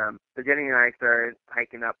 so Jenny and I started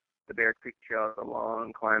hiking up the Bear Creek Trail, a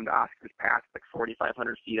long climb to Oscar's Pass, like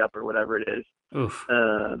 4,500 feet up or whatever it is. Oof.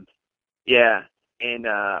 Yeah, and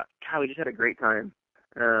God, we just had a great time.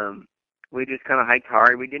 We just kind of hiked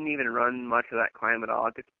hard. We didn't even run much of that climb at all.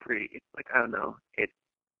 It's like, I don't know.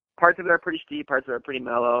 Parts of it are pretty steep, parts of it are pretty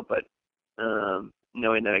mellow, but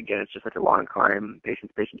knowing that, again, it's just such a long climb,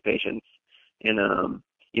 patience. And,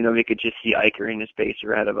 we could just see Iker and his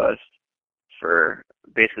pacer ahead of us for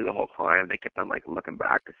basically the whole climb. They kept on, like, looking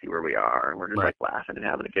back to see where we are, and we're just, like, laughing and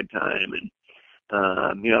having a good time. And,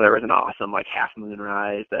 there was an awesome, like, half moon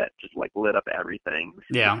rise that just, like, lit up everything.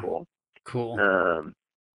 Cool.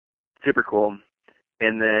 Super cool.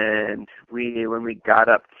 And then when we got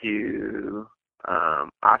up to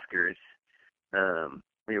Oscars,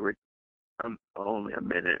 we were only a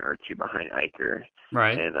minute or two behind Iker.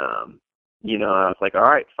 Right. And, I was like, all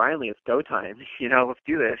right, finally, it's go time. Let's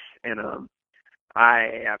do this. And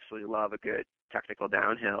I absolutely love a good technical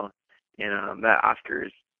downhill. And that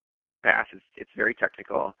Oscars pass, it's very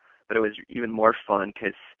technical, but it was even more fun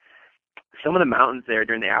because some of the mountains there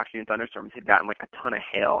during the afternoon thunderstorms had gotten like a ton of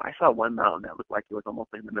hail. I saw one mountain that looked like it was almost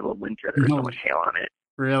in the middle of winter. There was so much hail on it.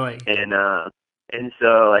 Really? And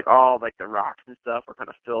so like all like the rocks and stuff were kind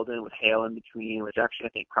of filled in with hail in between, which actually I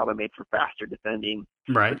think probably made for faster descending.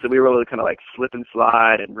 Right. And so we were able to kind of like slip and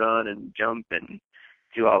slide and run and jump and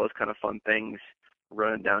do all those kind of fun things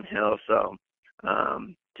running downhill. So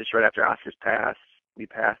just right after Oscars Pass, we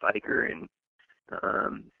passed Iker and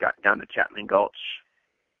got down to Chapman Gulch,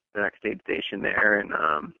 the next aid station there, and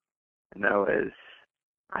that was,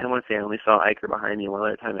 I don't want to say I only saw Iker behind me one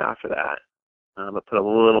other time after that, but put a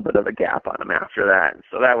little bit of a gap on him after that. And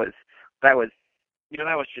so that was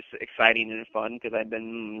just exciting and fun because I've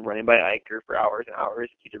been running by Iker for hours and hours.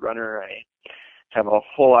 He's a runner I have a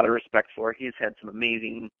whole lot of respect for. He's had some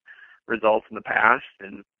amazing results in the past,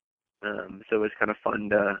 and so it was kind of fun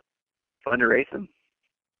to race him.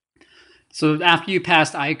 So after you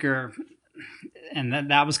passed Iker, and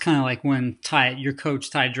that was kind of like when your coach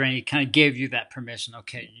Ty Draney kind of gave you that permission.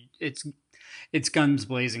 Okay, it's guns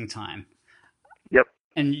blazing time. Yep.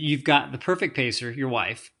 And you've got the perfect pacer, your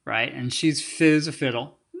wife, right? And she's fit as a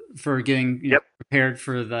fiddle for getting prepared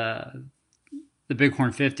for the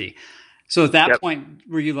Bighorn 50. So at that point,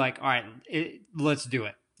 were you like, all right, let's do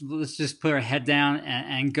it. Let's just put our head down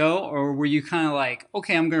and go? Or were you kind of like,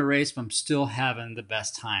 okay, I'm going to race, but I'm still having the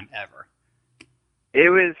best time ever? It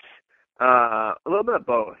was a little bit of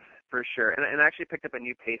both, for sure. And I actually picked up a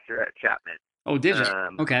new pacer at Chapman. Oh, did you?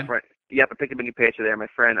 Okay. Yep, I picked up a new pacer there. My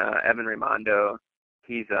friend Evan Raimondo,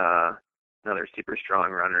 he's another super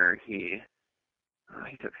strong runner. He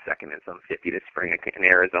took second at some 50 this spring in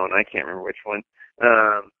Arizona. I can't remember which one.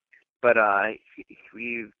 But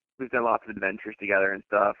we've done lots of adventures together and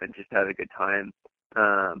stuff, and just had a good time.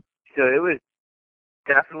 So it was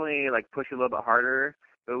definitely like push a little bit harder,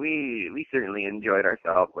 but we certainly enjoyed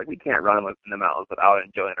ourselves. Like we can't run in the mountains without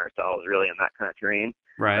enjoying ourselves really in that kind of terrain.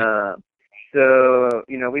 Right. So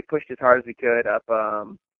we pushed as hard as we could up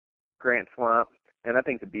Grant Swamp, and that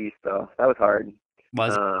thing's a beast though. That was hard.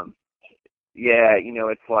 Was Yeah,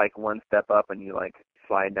 it's like one step up and you like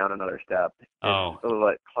slide down another step. Oh. It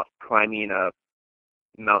was like climbing a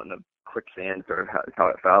mountain of quicksand, sort of how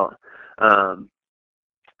it felt.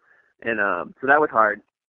 So that was hard.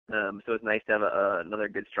 So it's nice to have another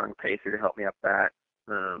good strong pacer to help me up that.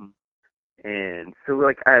 And so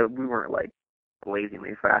we weren't like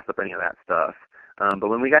blazingly fast up any of that stuff. But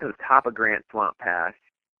when we got to the top of Grant Swamp Pass,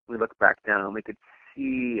 we looked back down. We could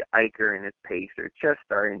see Iker and his pacer just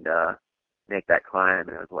starting to make that climb,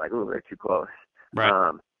 and it was like, oh, they're too close.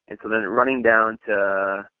 Right. And so then running down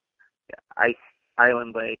to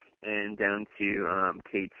Island Lake and down to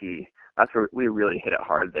KT, that's where we really hit it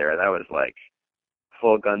hard there. That was like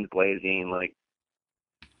full guns blazing, like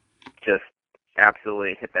just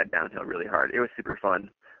absolutely hit that downhill really hard. It was super fun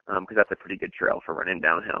because that's a pretty good trail for running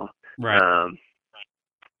downhill. Right.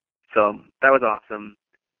 So that was awesome.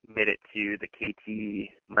 Made it to the KT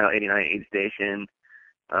mile 89 aid station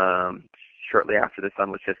shortly after the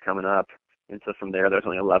sun was just coming up. And so from there's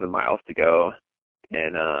only 11 miles to go.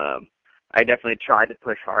 And I definitely tried to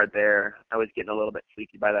push hard there. I was getting a little bit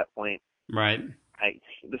sleepy by that point. Right.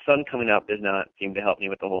 The sun coming up does not seem to help me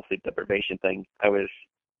with the whole sleep deprivation thing. I was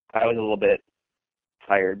a little bit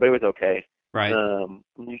tired, but it was okay. Right.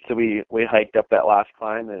 So we hiked up that last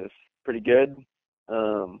climb. It was pretty good.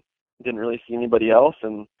 Didn't really see anybody else,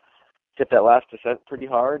 and hit that last descent pretty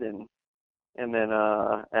hard. And then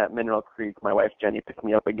at Mineral Creek, my wife Jenny picked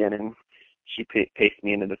me up again, and she paced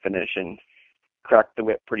me into the finish and cracked the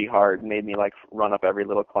whip pretty hard, and made me like run up every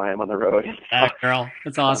little climb on the road. That girl,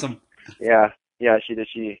 that's awesome. Yeah, she did.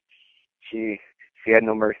 She had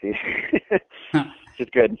no mercy. She's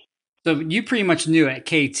good. So you pretty much knew at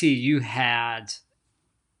KT you had,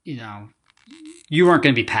 you weren't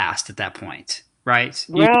going to be passed at that point, right?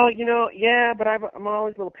 Well, yeah, but I'm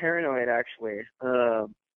always a little paranoid actually.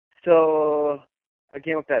 So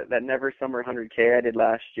again, with that Never Summer 100K I did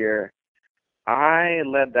last year, I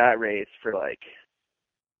led that race for like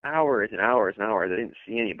hours and hours and hours. I didn't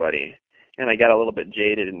see anybody, and I got a little bit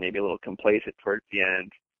jaded and maybe a little complacent towards the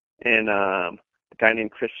end. And a guy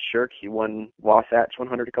named Chris Shirk, he won Wasatch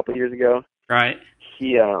 100 a couple of years ago. Right.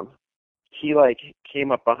 He like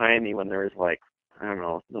came up behind me when there was like, I don't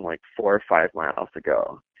know, like 4 or 5 miles to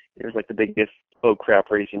go. It was like the biggest oh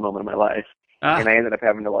crap racing moment of my life. And I ended up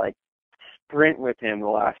having to like sprint with him the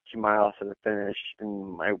last 2 miles to the finish,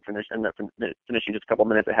 and I ended up finishing just a couple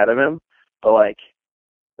minutes ahead of him. But like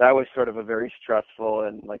that was sort of a very stressful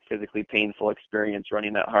and like physically painful experience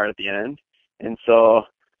running that hard at the end. And so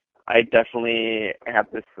I definitely had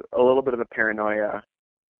a little bit of a paranoia.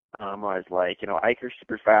 I was like, Iker's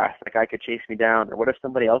super fast. Like I could chase me down, or what if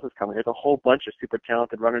somebody else is coming? There's a whole bunch of super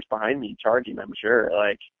talented runners behind me charging, I'm sure.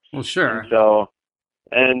 Like, well, sure.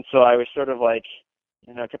 And so I was sort of like,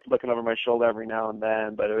 I kept looking over my shoulder every now and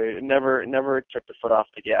then, but it never took the foot off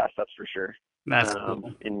the gas. That's for sure. That's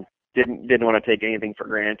cool. And didn't want to take anything for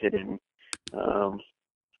granted. And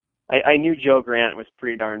I knew Joe Grant was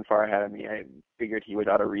pretty darn far ahead of me. I figured he was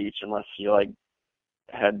out of reach unless he like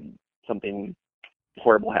had something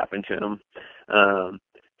horrible happen to him.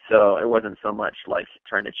 So it wasn't so much like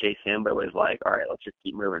trying to chase him, but it was like, all right, let's just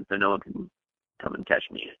keep moving so no one can come and catch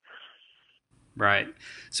me. Right.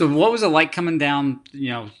 So what was it like coming down,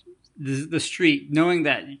 the street, knowing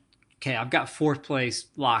that, okay, I've got 4th place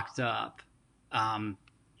locked up.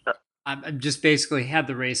 I've just basically had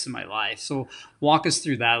the race of my life. So walk us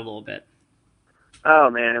through that a little bit. Oh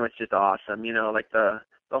man, it was just awesome. Like the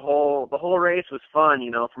whole race was fun,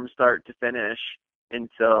 from start to finish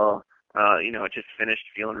until it just finished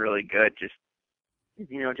feeling really good. Just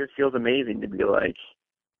it just feels amazing to be like,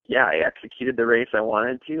 yeah, I executed the race I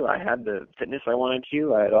wanted to. I had the fitness I wanted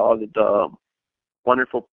to. I had all the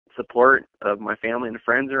wonderful support of my family and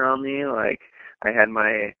friends around me. Like I had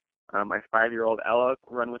my 5-year-old Ella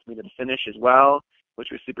run with me to the finish as well, which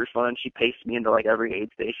was super fun. She paced me into like every aid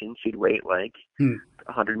station. She'd wait like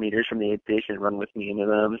 100 meters from the aid station and run with me into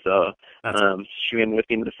them. So she ran with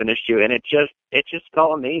me into the finish too, and it just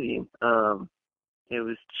felt amazing. It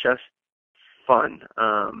was just fun.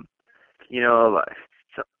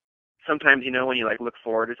 sometimes, when you like look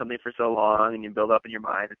forward to something for so long and you build up in your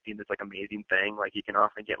mind and see this like amazing thing, like you can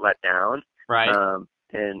often get let down. Right.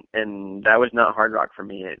 And that was not hard rock for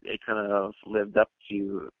me. It kind of lived up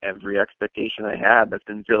to every expectation I had that's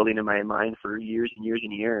been building in my mind for years and years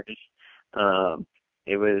and years.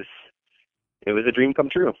 It was a dream come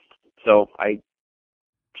true. So I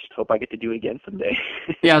just hope I get to do it again someday.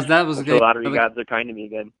 Yeah, that was the lottery gods are kind to me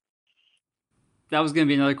again. That was going to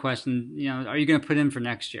be another question. Are you going to put in for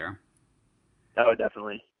next year? Oh,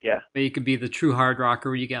 definitely. Yeah. But you could be the true hard rocker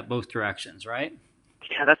where you got both directions, right?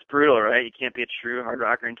 Yeah, that's brutal, right? You can't be a true hard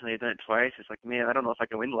rocker until you've done it twice. It's like, man, I don't know if I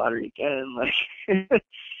can win the lottery again. Like,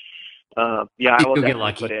 yeah, I will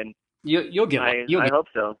definitely put in. You'll get lucky. I hope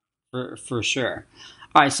so. For sure.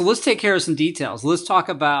 All right, so let's take care of some details. Let's talk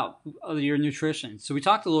about your nutrition. So we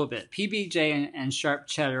talked a little bit. PB&J and sharp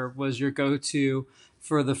cheddar was your go-to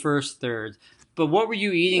for the first third. But what were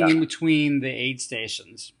you eating in between the aid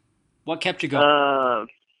stations? What kept you going?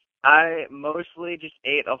 I mostly just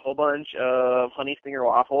ate a whole bunch of honey stinger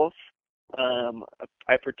waffles.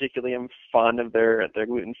 I particularly am fond of their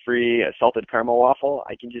gluten-free salted caramel waffle.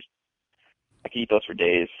 I can eat those for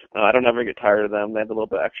days. I don't ever get tired of them. They have a little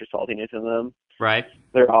bit of extra saltiness in them. Right.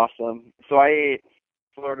 They're awesome. So I ate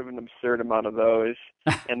sort of an absurd amount of those.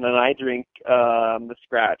 And then I drink the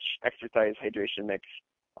Scratch exercise hydration mix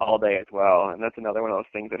all day as well. And that's another one of those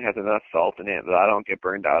things that has enough salt in it that I don't get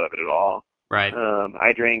burned out of it at all. Right.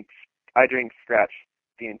 I drink Scratch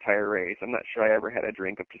the entire race. I'm not sure I ever had a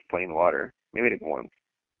drink of just plain water. Maybe I did once.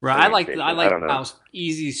 Right. I like how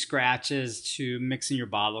easy Scratch is to mix in your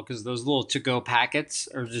bottle because those little to-go packets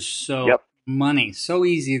are just so money, so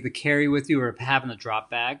easy to carry with you or having a drop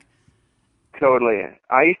bag. Totally.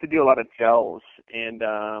 I used to do a lot of gels, and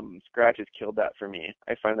Scratch has killed that for me.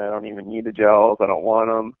 I find that I don't even need the gels. I don't want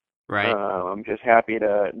them. Right. I'm just happy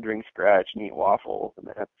to drink Scratch and eat waffles, and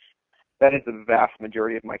that is the vast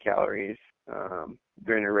majority of my calories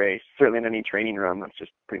during a race. Certainly in any training run, that's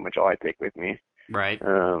just pretty much all I take with me. Right.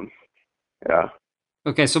 Yeah.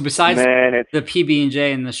 Okay, so besides the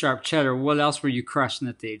PB&J and the sharp cheddar, what else were you crushing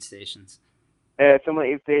at the aid stations? At some of the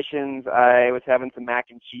aid stations, I was having some mac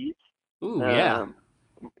and cheese. Ooh, yeah.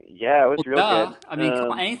 Yeah, it was real good. I mean,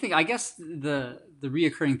 come on, anything. I guess the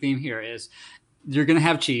reoccurring theme here is you're going to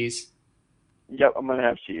have cheese. Yep, I'm going to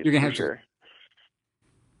have cheese. You're going to have sure.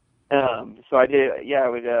 So I did, I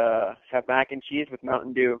would have mac and cheese with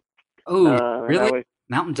Mountain Dew. Oh, really? That was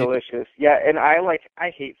Mountain Dew? Delicious. Yeah, and I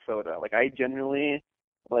hate soda. Like, I generally,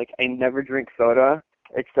 I never drink soda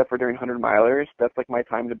except for during 100 milers. That's like my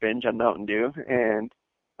time to binge on Mountain Dew. And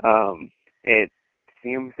it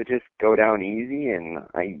seems to just go down easy, and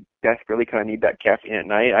I desperately kind of need that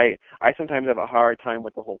caffeine. I sometimes have a hard time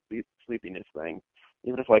with the whole sleepiness thing.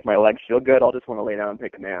 Even if my legs feel good, I'll just want to lay down and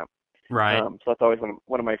take a nap. Right. So that's always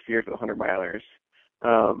one of my fears with 100 milers.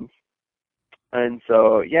 And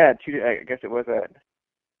so I guess it was at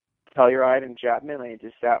Telluride and Chapman. I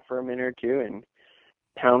just sat for a minute or two and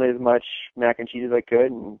pounded as much mac and cheese as I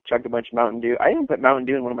could and chugged a bunch of Mountain Dew. I even put Mountain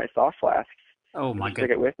Dew in one of my soft flasks. Oh my goodness.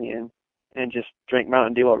 Took it with me and just drank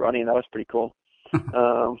Mountain Dew while running. That was pretty cool.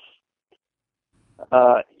 And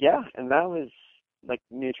that was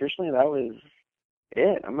nutritionally, that was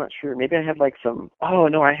it. I'm not sure. Maybe I had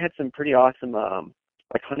I had some pretty awesome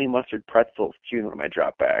honey mustard pretzels too in one of my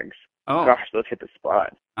drop bags. Oh gosh, those hit the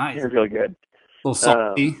spot. Nice. They're real good. A little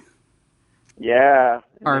salty. Yeah.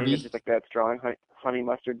 Harvey. Just that strong honey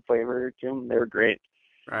mustard flavor to them. They were great.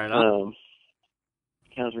 Right on.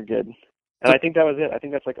 Those were good. And I think that was it. I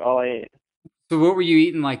think that's all I ate. So what were you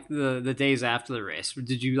eating the days after the race?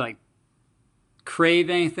 Did you crave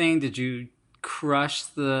anything? Did you crush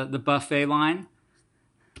the buffet line?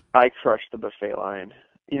 I crushed the buffet line.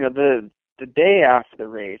 The day after the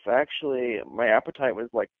race, my appetite was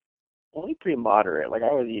only pretty moderate.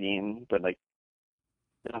 I was eating, but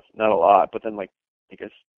not a lot. But then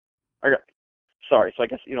so I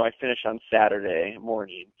guess I finished on Saturday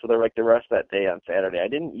morning. So the rest of that day on Saturday, I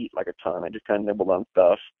didn't eat a ton. I just kind of nibbled on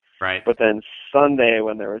stuff. Right. But then Sunday,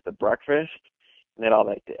 when there was the breakfast, and they had all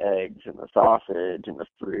the eggs and the sausage and the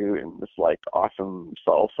fruit and this awesome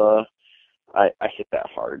salsa, I hit that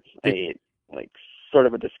hard. I ate sort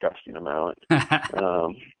of a disgusting amount.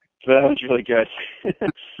 So that was really good.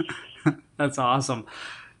 That's awesome.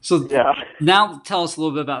 So now tell us a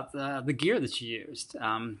little bit about the gear that you used.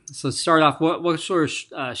 So start off, what sort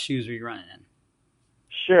of shoes were you running in?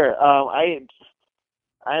 Sure. I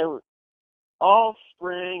all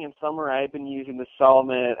spring and summer I've been using the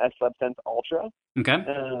Salomon S Subsense Ultra. Okay.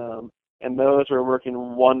 And those were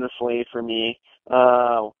working wonderfully for me.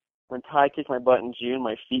 when Ty kicked my butt in June,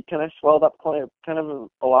 my feet kind of swelled up kind of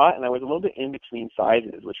a lot, and I was a little bit in between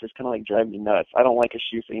sizes, which was kind of like driving me nuts. I don't like a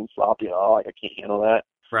shoe feeling sloppy at all. Like, I can't handle that.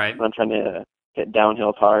 Right. When I'm trying to hit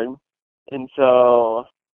downhills hard. And so,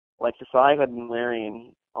 like, the size I'd been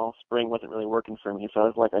wearing all spring wasn't really working for me, so I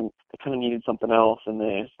was like, I kind of needed something else, and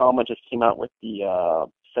the Salma just came out with the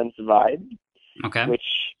Sense Vibe, Okay. which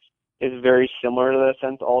is very similar to the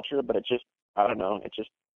Sense Ultra, but it just, I don't know, it just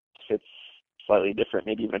fits slightly different,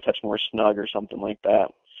 maybe even a touch more snug or something like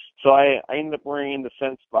that. So I ended up wearing the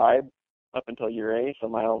Sense Vibe up until year 8, so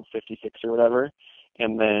mile 56 or whatever,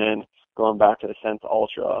 and then going back to the Sense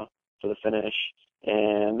Ultra for the finish,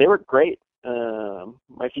 and they were great.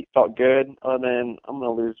 My feet felt good, other than I'm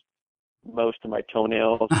going to lose most of my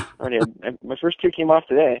toenails. My first 2 came off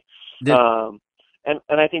today. And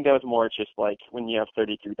I think that was more just like when you have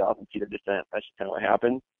 33,000 feet of descent, that's just kind of what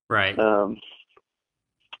happened. Right. Because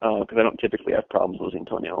I don't typically have problems losing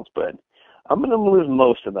toenails, but I'm going to lose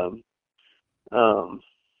most of them. So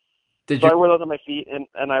I wore those on my feet,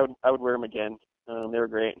 and I would wear them again. They were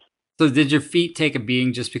great. So did your feet take a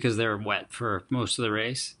beating just because they were wet for most of the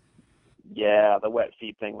race? Yeah, the wet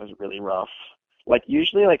feet thing was really rough. Like,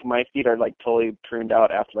 usually, like, my feet are, like, totally pruned out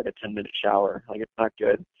after, like, a 10-minute shower. Like, it's not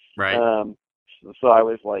good. Right. So I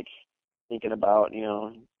was, like, thinking about,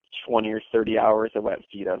 20 or 30 hours of wet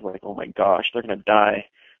feet. I was like, oh, my gosh, they're going to die.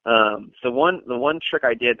 So the one trick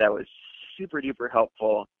I did that was super duper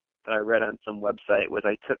helpful that I read on some website was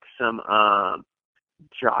I took some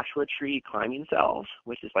Joshua Tree climbing salve,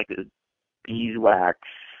 which is like this beeswax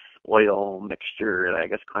oil mixture that I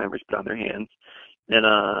guess climbers put on their hands. And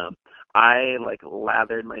I like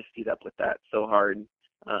lathered my feet up with that so hard,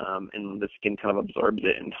 and the skin kind of absorbs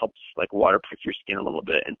it and helps like waterproof your skin a little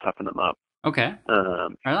bit and toughen them up. Okay.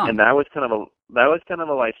 Right on. And that was kind of a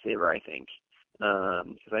lifesaver, I think,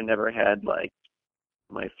 because I never had like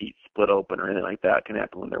my feet split open or anything like that can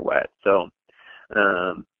happen when they're wet. So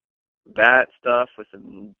that stuff with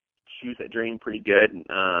some shoes that drained pretty good,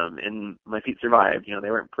 and my feet survived. They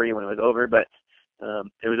weren't pretty when it was over, but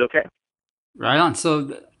it was okay. Right on.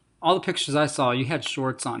 So all the pictures I saw, you had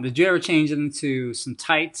shorts on. Did you ever change into some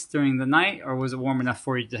tights during the night, or was it warm enough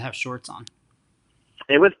for you to have shorts on?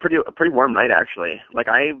 It was a pretty warm night, actually. Like,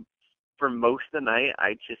 for most of the night,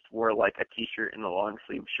 I just wore like a t-shirt and a long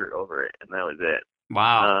sleeve shirt over it, and that was it.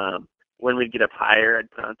 Wow. When we'd get up higher,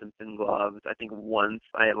 I'd put on some thin gloves. I think once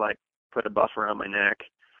I had like put a buffer on my neck.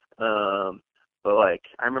 But like,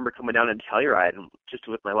 I remember coming down to Telluride and just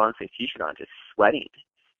with my long sleeve t-shirt on, just sweating.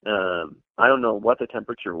 I don't know what the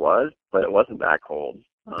temperature was, but it wasn't that cold.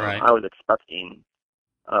 Right. I was expecting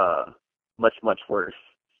much, much worse.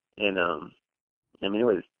 And I mean, it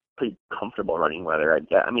was pretty comfortable running weather.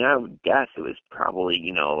 I would guess it was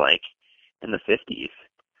probably, like in the 50s,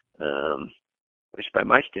 which by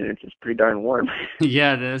my standards is pretty darn warm.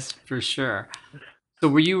 Yeah, it is for sure. So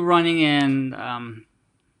were you running in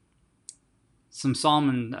some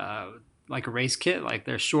Salomon, like a race kit, like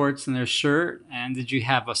their shorts and their shirt? And did you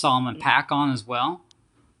have a Salomon pack on as well?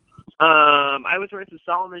 I was wearing some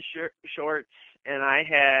Salomon shorts, and I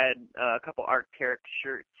had a couple Arc'teryx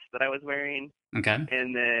shirts that I was wearing. Okay.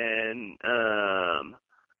 And then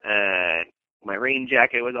my rain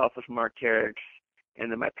jacket was also from Arc'teryx,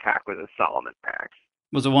 and then my pack was a Salomon pack.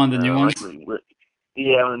 Was it one of the new ones?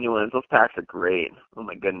 Yeah, one of the new ones. Those packs are great. Oh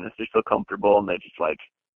my goodness, they're so comfortable, and they just like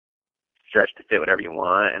stretch to fit whatever you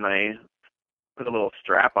want. And I put a little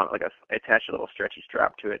strap on, I attached a little stretchy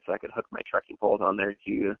strap to it so I could hook my trekking poles on there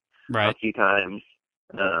too. Right. A few times.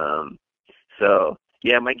 So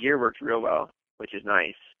yeah, my gear works real well, which is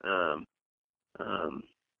nice.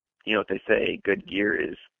 What they say, good gear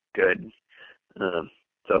is good.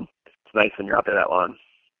 So it's nice when you're out there that long.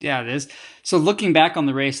 Yeah, it is. So looking back on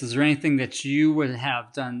the race, is there anything that you would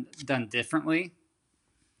have done differently?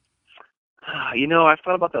 I've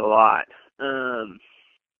thought about that a lot.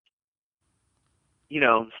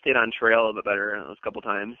 Stayed on trail a little bit better those couple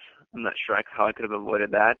times. I'm not sure how I could have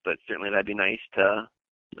avoided that, but certainly that'd be nice to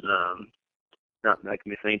not like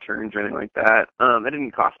miss any turns or anything like that. It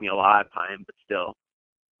didn't cost me a lot of time, but still.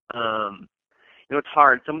 It's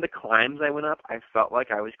hard. Some of the climbs I went up, I felt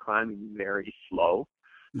like I was climbing very slow.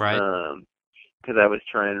 Right. Because I was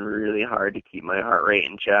trying really hard to keep my heart rate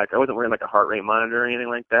in check. I wasn't wearing like a heart rate monitor or anything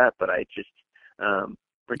like that, but I just,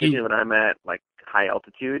 particularly when I'm at like high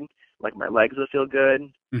altitude, like my legs will feel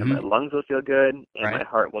good, and my lungs will feel good, and my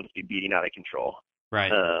heart will just be beating out of control.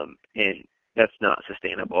 Right. And that's not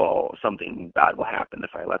sustainable. Something bad will happen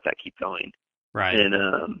if I let that keep going. Right.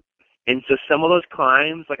 And so some of those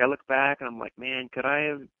climbs, like I look back and I'm like, man, could I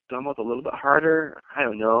have done those a little bit harder? I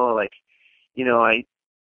don't know. Like,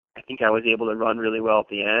 I think I was able to run really well at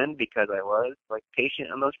the end because I was like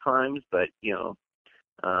patient on those climbs, but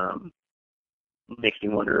makes me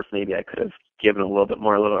wonder if maybe I could have given a little bit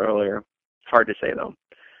more a little earlier. It's hard to say though.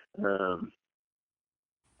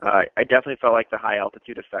 I definitely felt like the high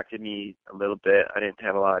altitude affected me a little bit. I didn't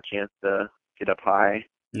have a lot of chance to get up high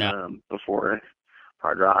before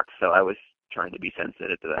Hard Rock, so I was trying to be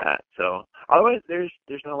sensitive to that. So otherwise, there's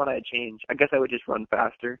not a lot I'd change. I guess I would just run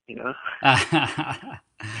faster,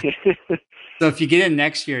 So if you get in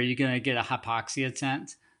next year, you're going to get a hypoxia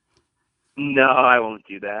tent? No, I won't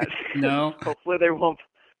do that. No? Hopefully there won't.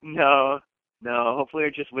 No. Hopefully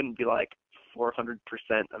it just wouldn't be like 400%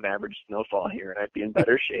 of average snowfall here, and I'd be in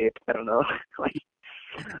better shape. I don't know.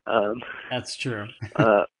 That's true.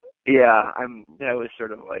 Yeah, that was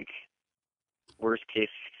sort of like worst case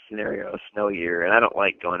scenario snow year, and I don't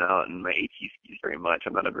like going out in my AT skis very much.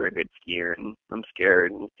 I'm not a very good skier, and I'm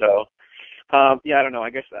scared, and so. Yeah, I don't know. I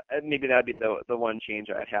guess maybe that'd be the one change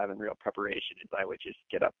I'd have in real preparation is I would just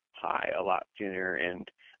get up high a lot sooner. And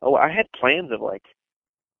I had plans of like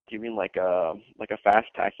doing like a fast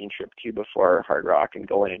packing trip too before Hard Rock and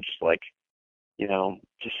going and just like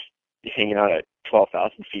just hanging out at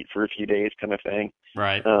 12,000 feet for a few days kind of thing.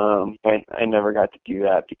 Right. But I never got to do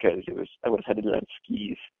that because I would have had to do that on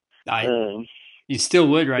skis. You still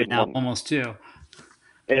would right now, almost too.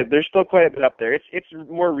 There's still quite a bit up there. It's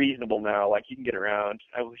more reasonable now. Like you can get around.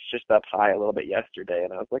 I was just up high a little bit yesterday,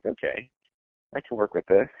 and I was like, okay, I can work with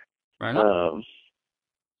this. Right on.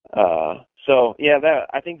 So yeah,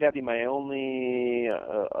 I think that'd be my only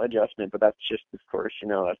adjustment. But that's just, of course,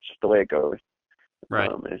 that's just the way it goes. Right.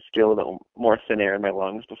 Is get a little bit more thin air in my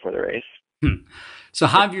lungs before the race. So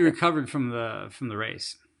how have you recovered from the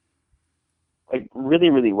race? Like really,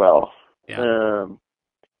 really well. Yeah.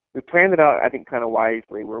 We planned it out, I think, kind of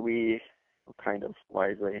wisely, we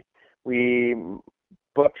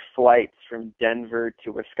booked flights from Denver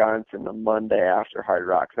to Wisconsin the Monday after Hard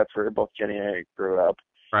Rock. That's where both Jenny and I grew up.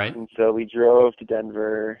 Right. And so we drove to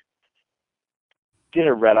Denver, did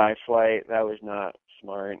a red-eye flight. That was not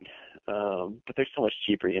smart. But they're so much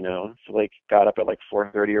cheaper, So, got up at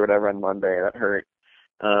 4:30 or whatever on Monday. That hurt.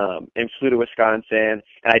 And flew to Wisconsin.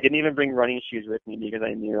 And I didn't even bring running shoes with me because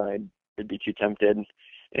I knew I'd be too tempted.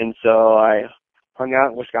 And so I hung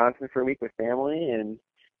out in Wisconsin for a week with family and,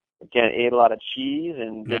 again, ate a lot of cheese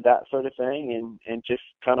and did that sort of thing and just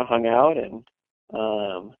kind of hung out. And,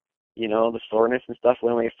 the soreness and stuff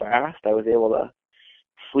went away fast. I was able to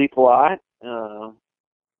sleep a lot. I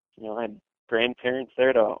had grandparents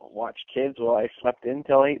there to watch kids while I slept in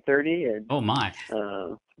till 8:30. And, oh, my.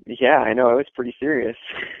 Yeah, I know. It was pretty serious.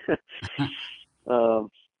 So,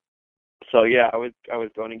 yeah, I was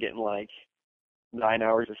going and getting 9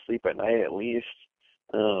 hours of sleep at night at least,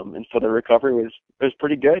 and so the recovery was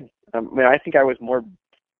pretty good. I think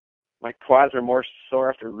my quads were more sore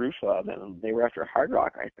after Rufa than they were after Hard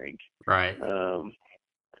Rock, I think. Right.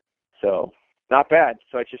 So not bad.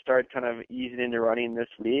 So I just started kind of easing into running this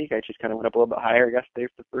week. I just kind of went up a little bit higher yesterday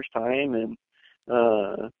for the first time, and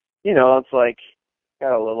it's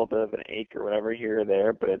got a little bit of an ache or whatever here or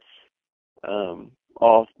there, but it's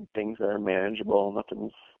all things that are manageable.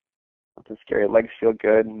 Nothing scary. Legs feel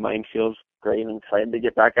good. Mind feels great. I'm excited to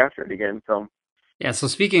get back after it again. So, yeah. So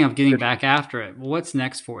speaking of getting back after it, what's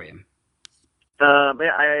next for you? I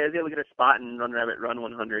was able to get a spot in Run Rabbit Run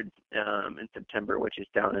 100 in September, which is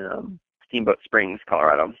down in Steamboat Springs,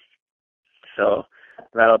 Colorado. So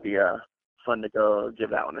that'll be fun to go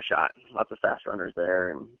give that one a shot. Lots of fast runners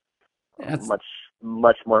there, and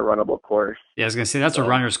much more runnable course. Yeah, I was gonna say that's a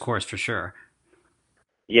runner's course for sure.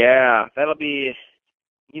 Yeah, that'll be.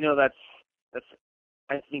 That's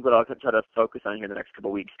I think what I'll try to focus on here the next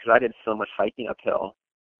couple of weeks, because I did so much hiking uphill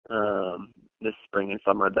this spring and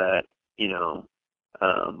summer that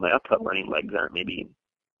my uphill running legs aren't maybe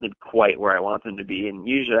quite where I want them to be. And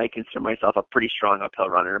usually I consider myself a pretty strong uphill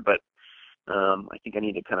runner, but I think I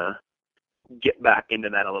need to kind of get back into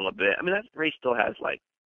that a little bit. I mean, that race still has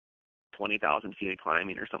 20,000 feet of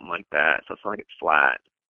climbing or something like that, so it's not like it's flat.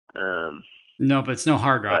 No, but it's no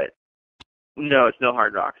Hard Rock. No, it's no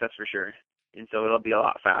Hard Rock, that's for sure. And so it'll be a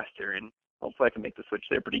lot faster, and hopefully I can make the switch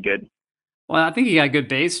there pretty good. Well, I think you got a good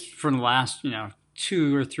base from the last,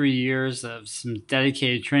 2 or 3 years of some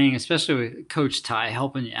dedicated training, especially with Coach Ty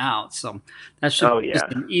helping you out. So that should be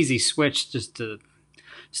just an easy switch just to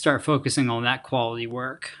start focusing on that quality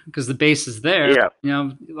work, because the base is there. Yeah.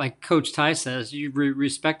 Like Coach Ty says, you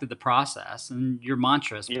respected the process, and your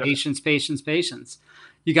mantra is patience, patience, patience.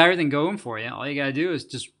 You got everything going for you. All you got to do is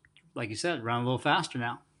just, like you said, run a little faster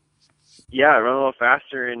now. Yeah, run a little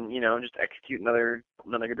faster and, just execute another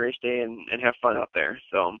good race day and have fun out there.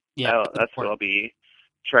 So that's what I'll be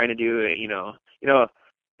trying to do it,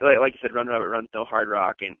 like you said, Run Rabbit Run Snow Hard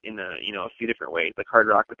Rock in a few different ways. Like Hard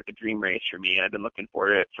Rock was like a dream race for me. I've been looking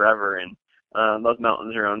forward to it forever, and those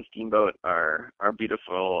mountains around Steamboat are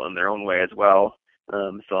beautiful in their own way as well.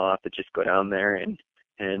 So I'll have to just go down there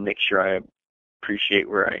and make sure I appreciate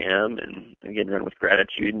where I am, and again run with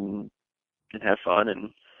gratitude and have fun,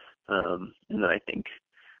 and then I think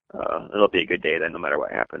it'll be a good day then, no matter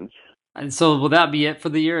what happens. And so will that be it for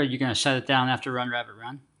the year, or are you going to shut it down after Run Rabbit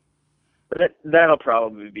Run? But that'll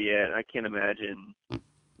probably be it. I can't imagine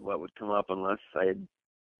what would come up unless I had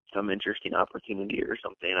some interesting opportunity or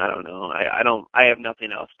something. I don't know. I have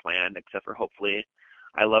nothing else planned except for hopefully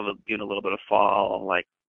I love doing a little bit of fall, like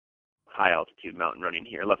high altitude mountain running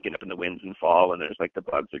here. I love getting up in the winds in fall when there's like the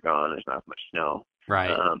bugs are gone, there's not much snow.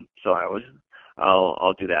 Right. So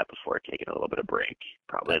I'll do that before taking a little bit of break,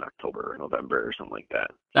 probably in October or November or something like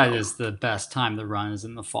that. That is the best time to run, is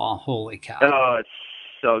in the fall. Holy cow. Oh, it's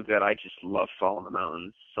so good. I just love fall in the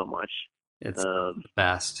mountains so much. It's the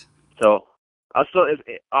best. So I'll still,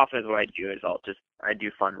 often is what I do is I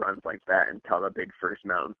do fun runs like that until the big first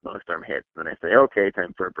mountain snowstorm hits, and then I say, okay,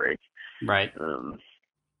 time for a break. Right.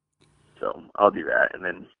 So I'll do that, and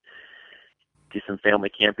then do some family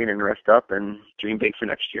camping and rest up and dream big for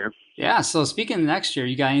next year. Yeah, so speaking of next year,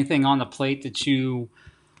 you got anything on the plate that you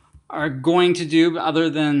are going to do other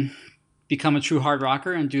than become a true hard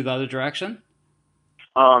rocker and do the other direction?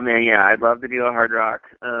 Oh, man, yeah, I'd love to do a hard rock.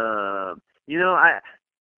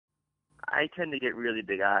 I tend to get really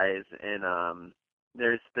big eyes, and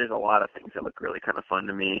there's a lot of things that look really kind of fun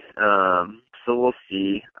to me. So we'll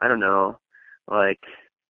see. I don't know.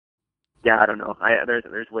 I don't know.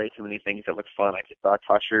 There's way too many things that look fun. I just saw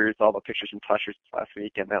Tushers, all the pictures from Tushers last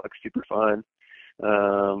week, and that looks super fun.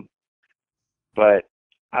 But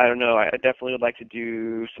I don't know. I definitely would like to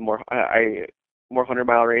do some more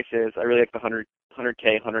 100-mile races. I really like the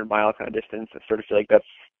 100K, 100-mile kind of distance. I sort of feel like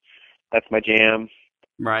that's my jam.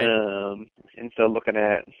 Right. And so looking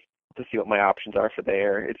to see what my options are for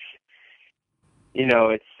there. It's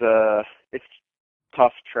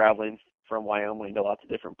tough traveling from Wyoming to lots of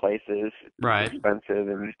different places. Right. It's expensive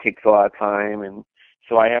and it takes a lot of time, and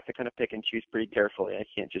so I have to kind of pick and choose pretty carefully. I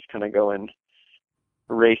can't just kind of go and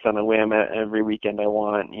race on a whim every weekend I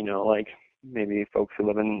want, like maybe folks who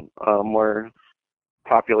live in more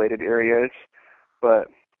populated areas. But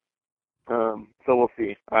so we'll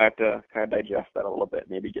see. I have to kind of digest that a little bit,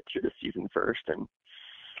 maybe get through the season first and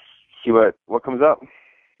see what comes up.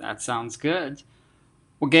 That sounds good.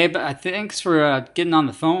 Well, Gabe, thanks for getting on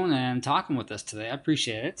the phone and talking with us today. I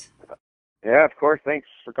appreciate it. Yeah, of course. Thanks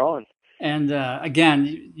for calling. And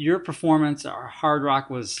again, your performance, our Hard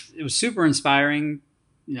Rock, was super inspiring.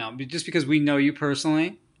 Just because we know you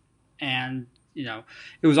personally, and it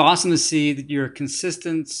was awesome to see that your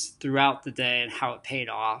consistency throughout the day and how it paid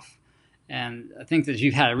off. And I think that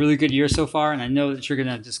you've had a really good year so far, and I know that you're going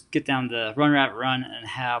to just get down to Run Rabbit Run and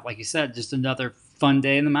have, like you said, just another fun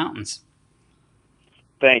day in the mountains.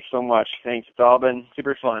 Thanks so much. Thanks. It's all been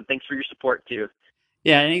super fun. Thanks for your support, too.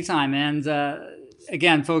 Yeah, anytime. And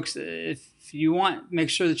again, folks, if you want, make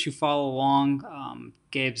sure that you follow along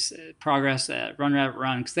Gabe's progress at Run Rabbit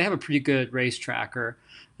Run, because they have a pretty good race tracker.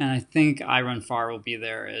 And I think I Run Far will be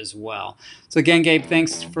there as well. So again, Gabe,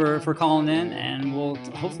 thanks for calling in, and we'll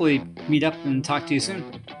hopefully meet up and talk to you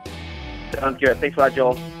soon. Sounds good. Thanks a lot,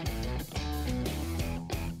 Joel.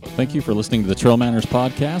 Thank you for listening to the Trail Manners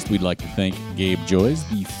podcast. We'd like to thank Gabe Joyes,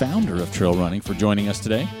 the founder of Trail Running, for joining us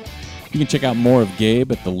today. You can check out more of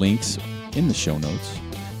Gabe at the links in the show notes.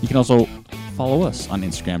 You can also follow us on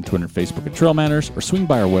Instagram, Twitter, and Facebook at Trail Manners, or swing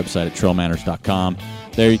by our website at trailmanners.com.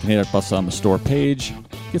 There you can hit us on the store page,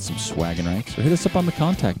 get some swag and rights, or hit us up on the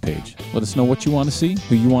contact page. Let us know what you want to see,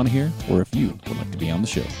 who you want to hear, or if you would like to be on the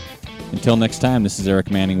show. Until next time, this is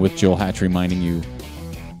Eric Manning with Joel Hatch reminding you,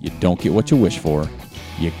 you don't get what you wish for,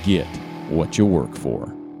 you get what you work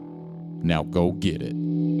for. Now go get it.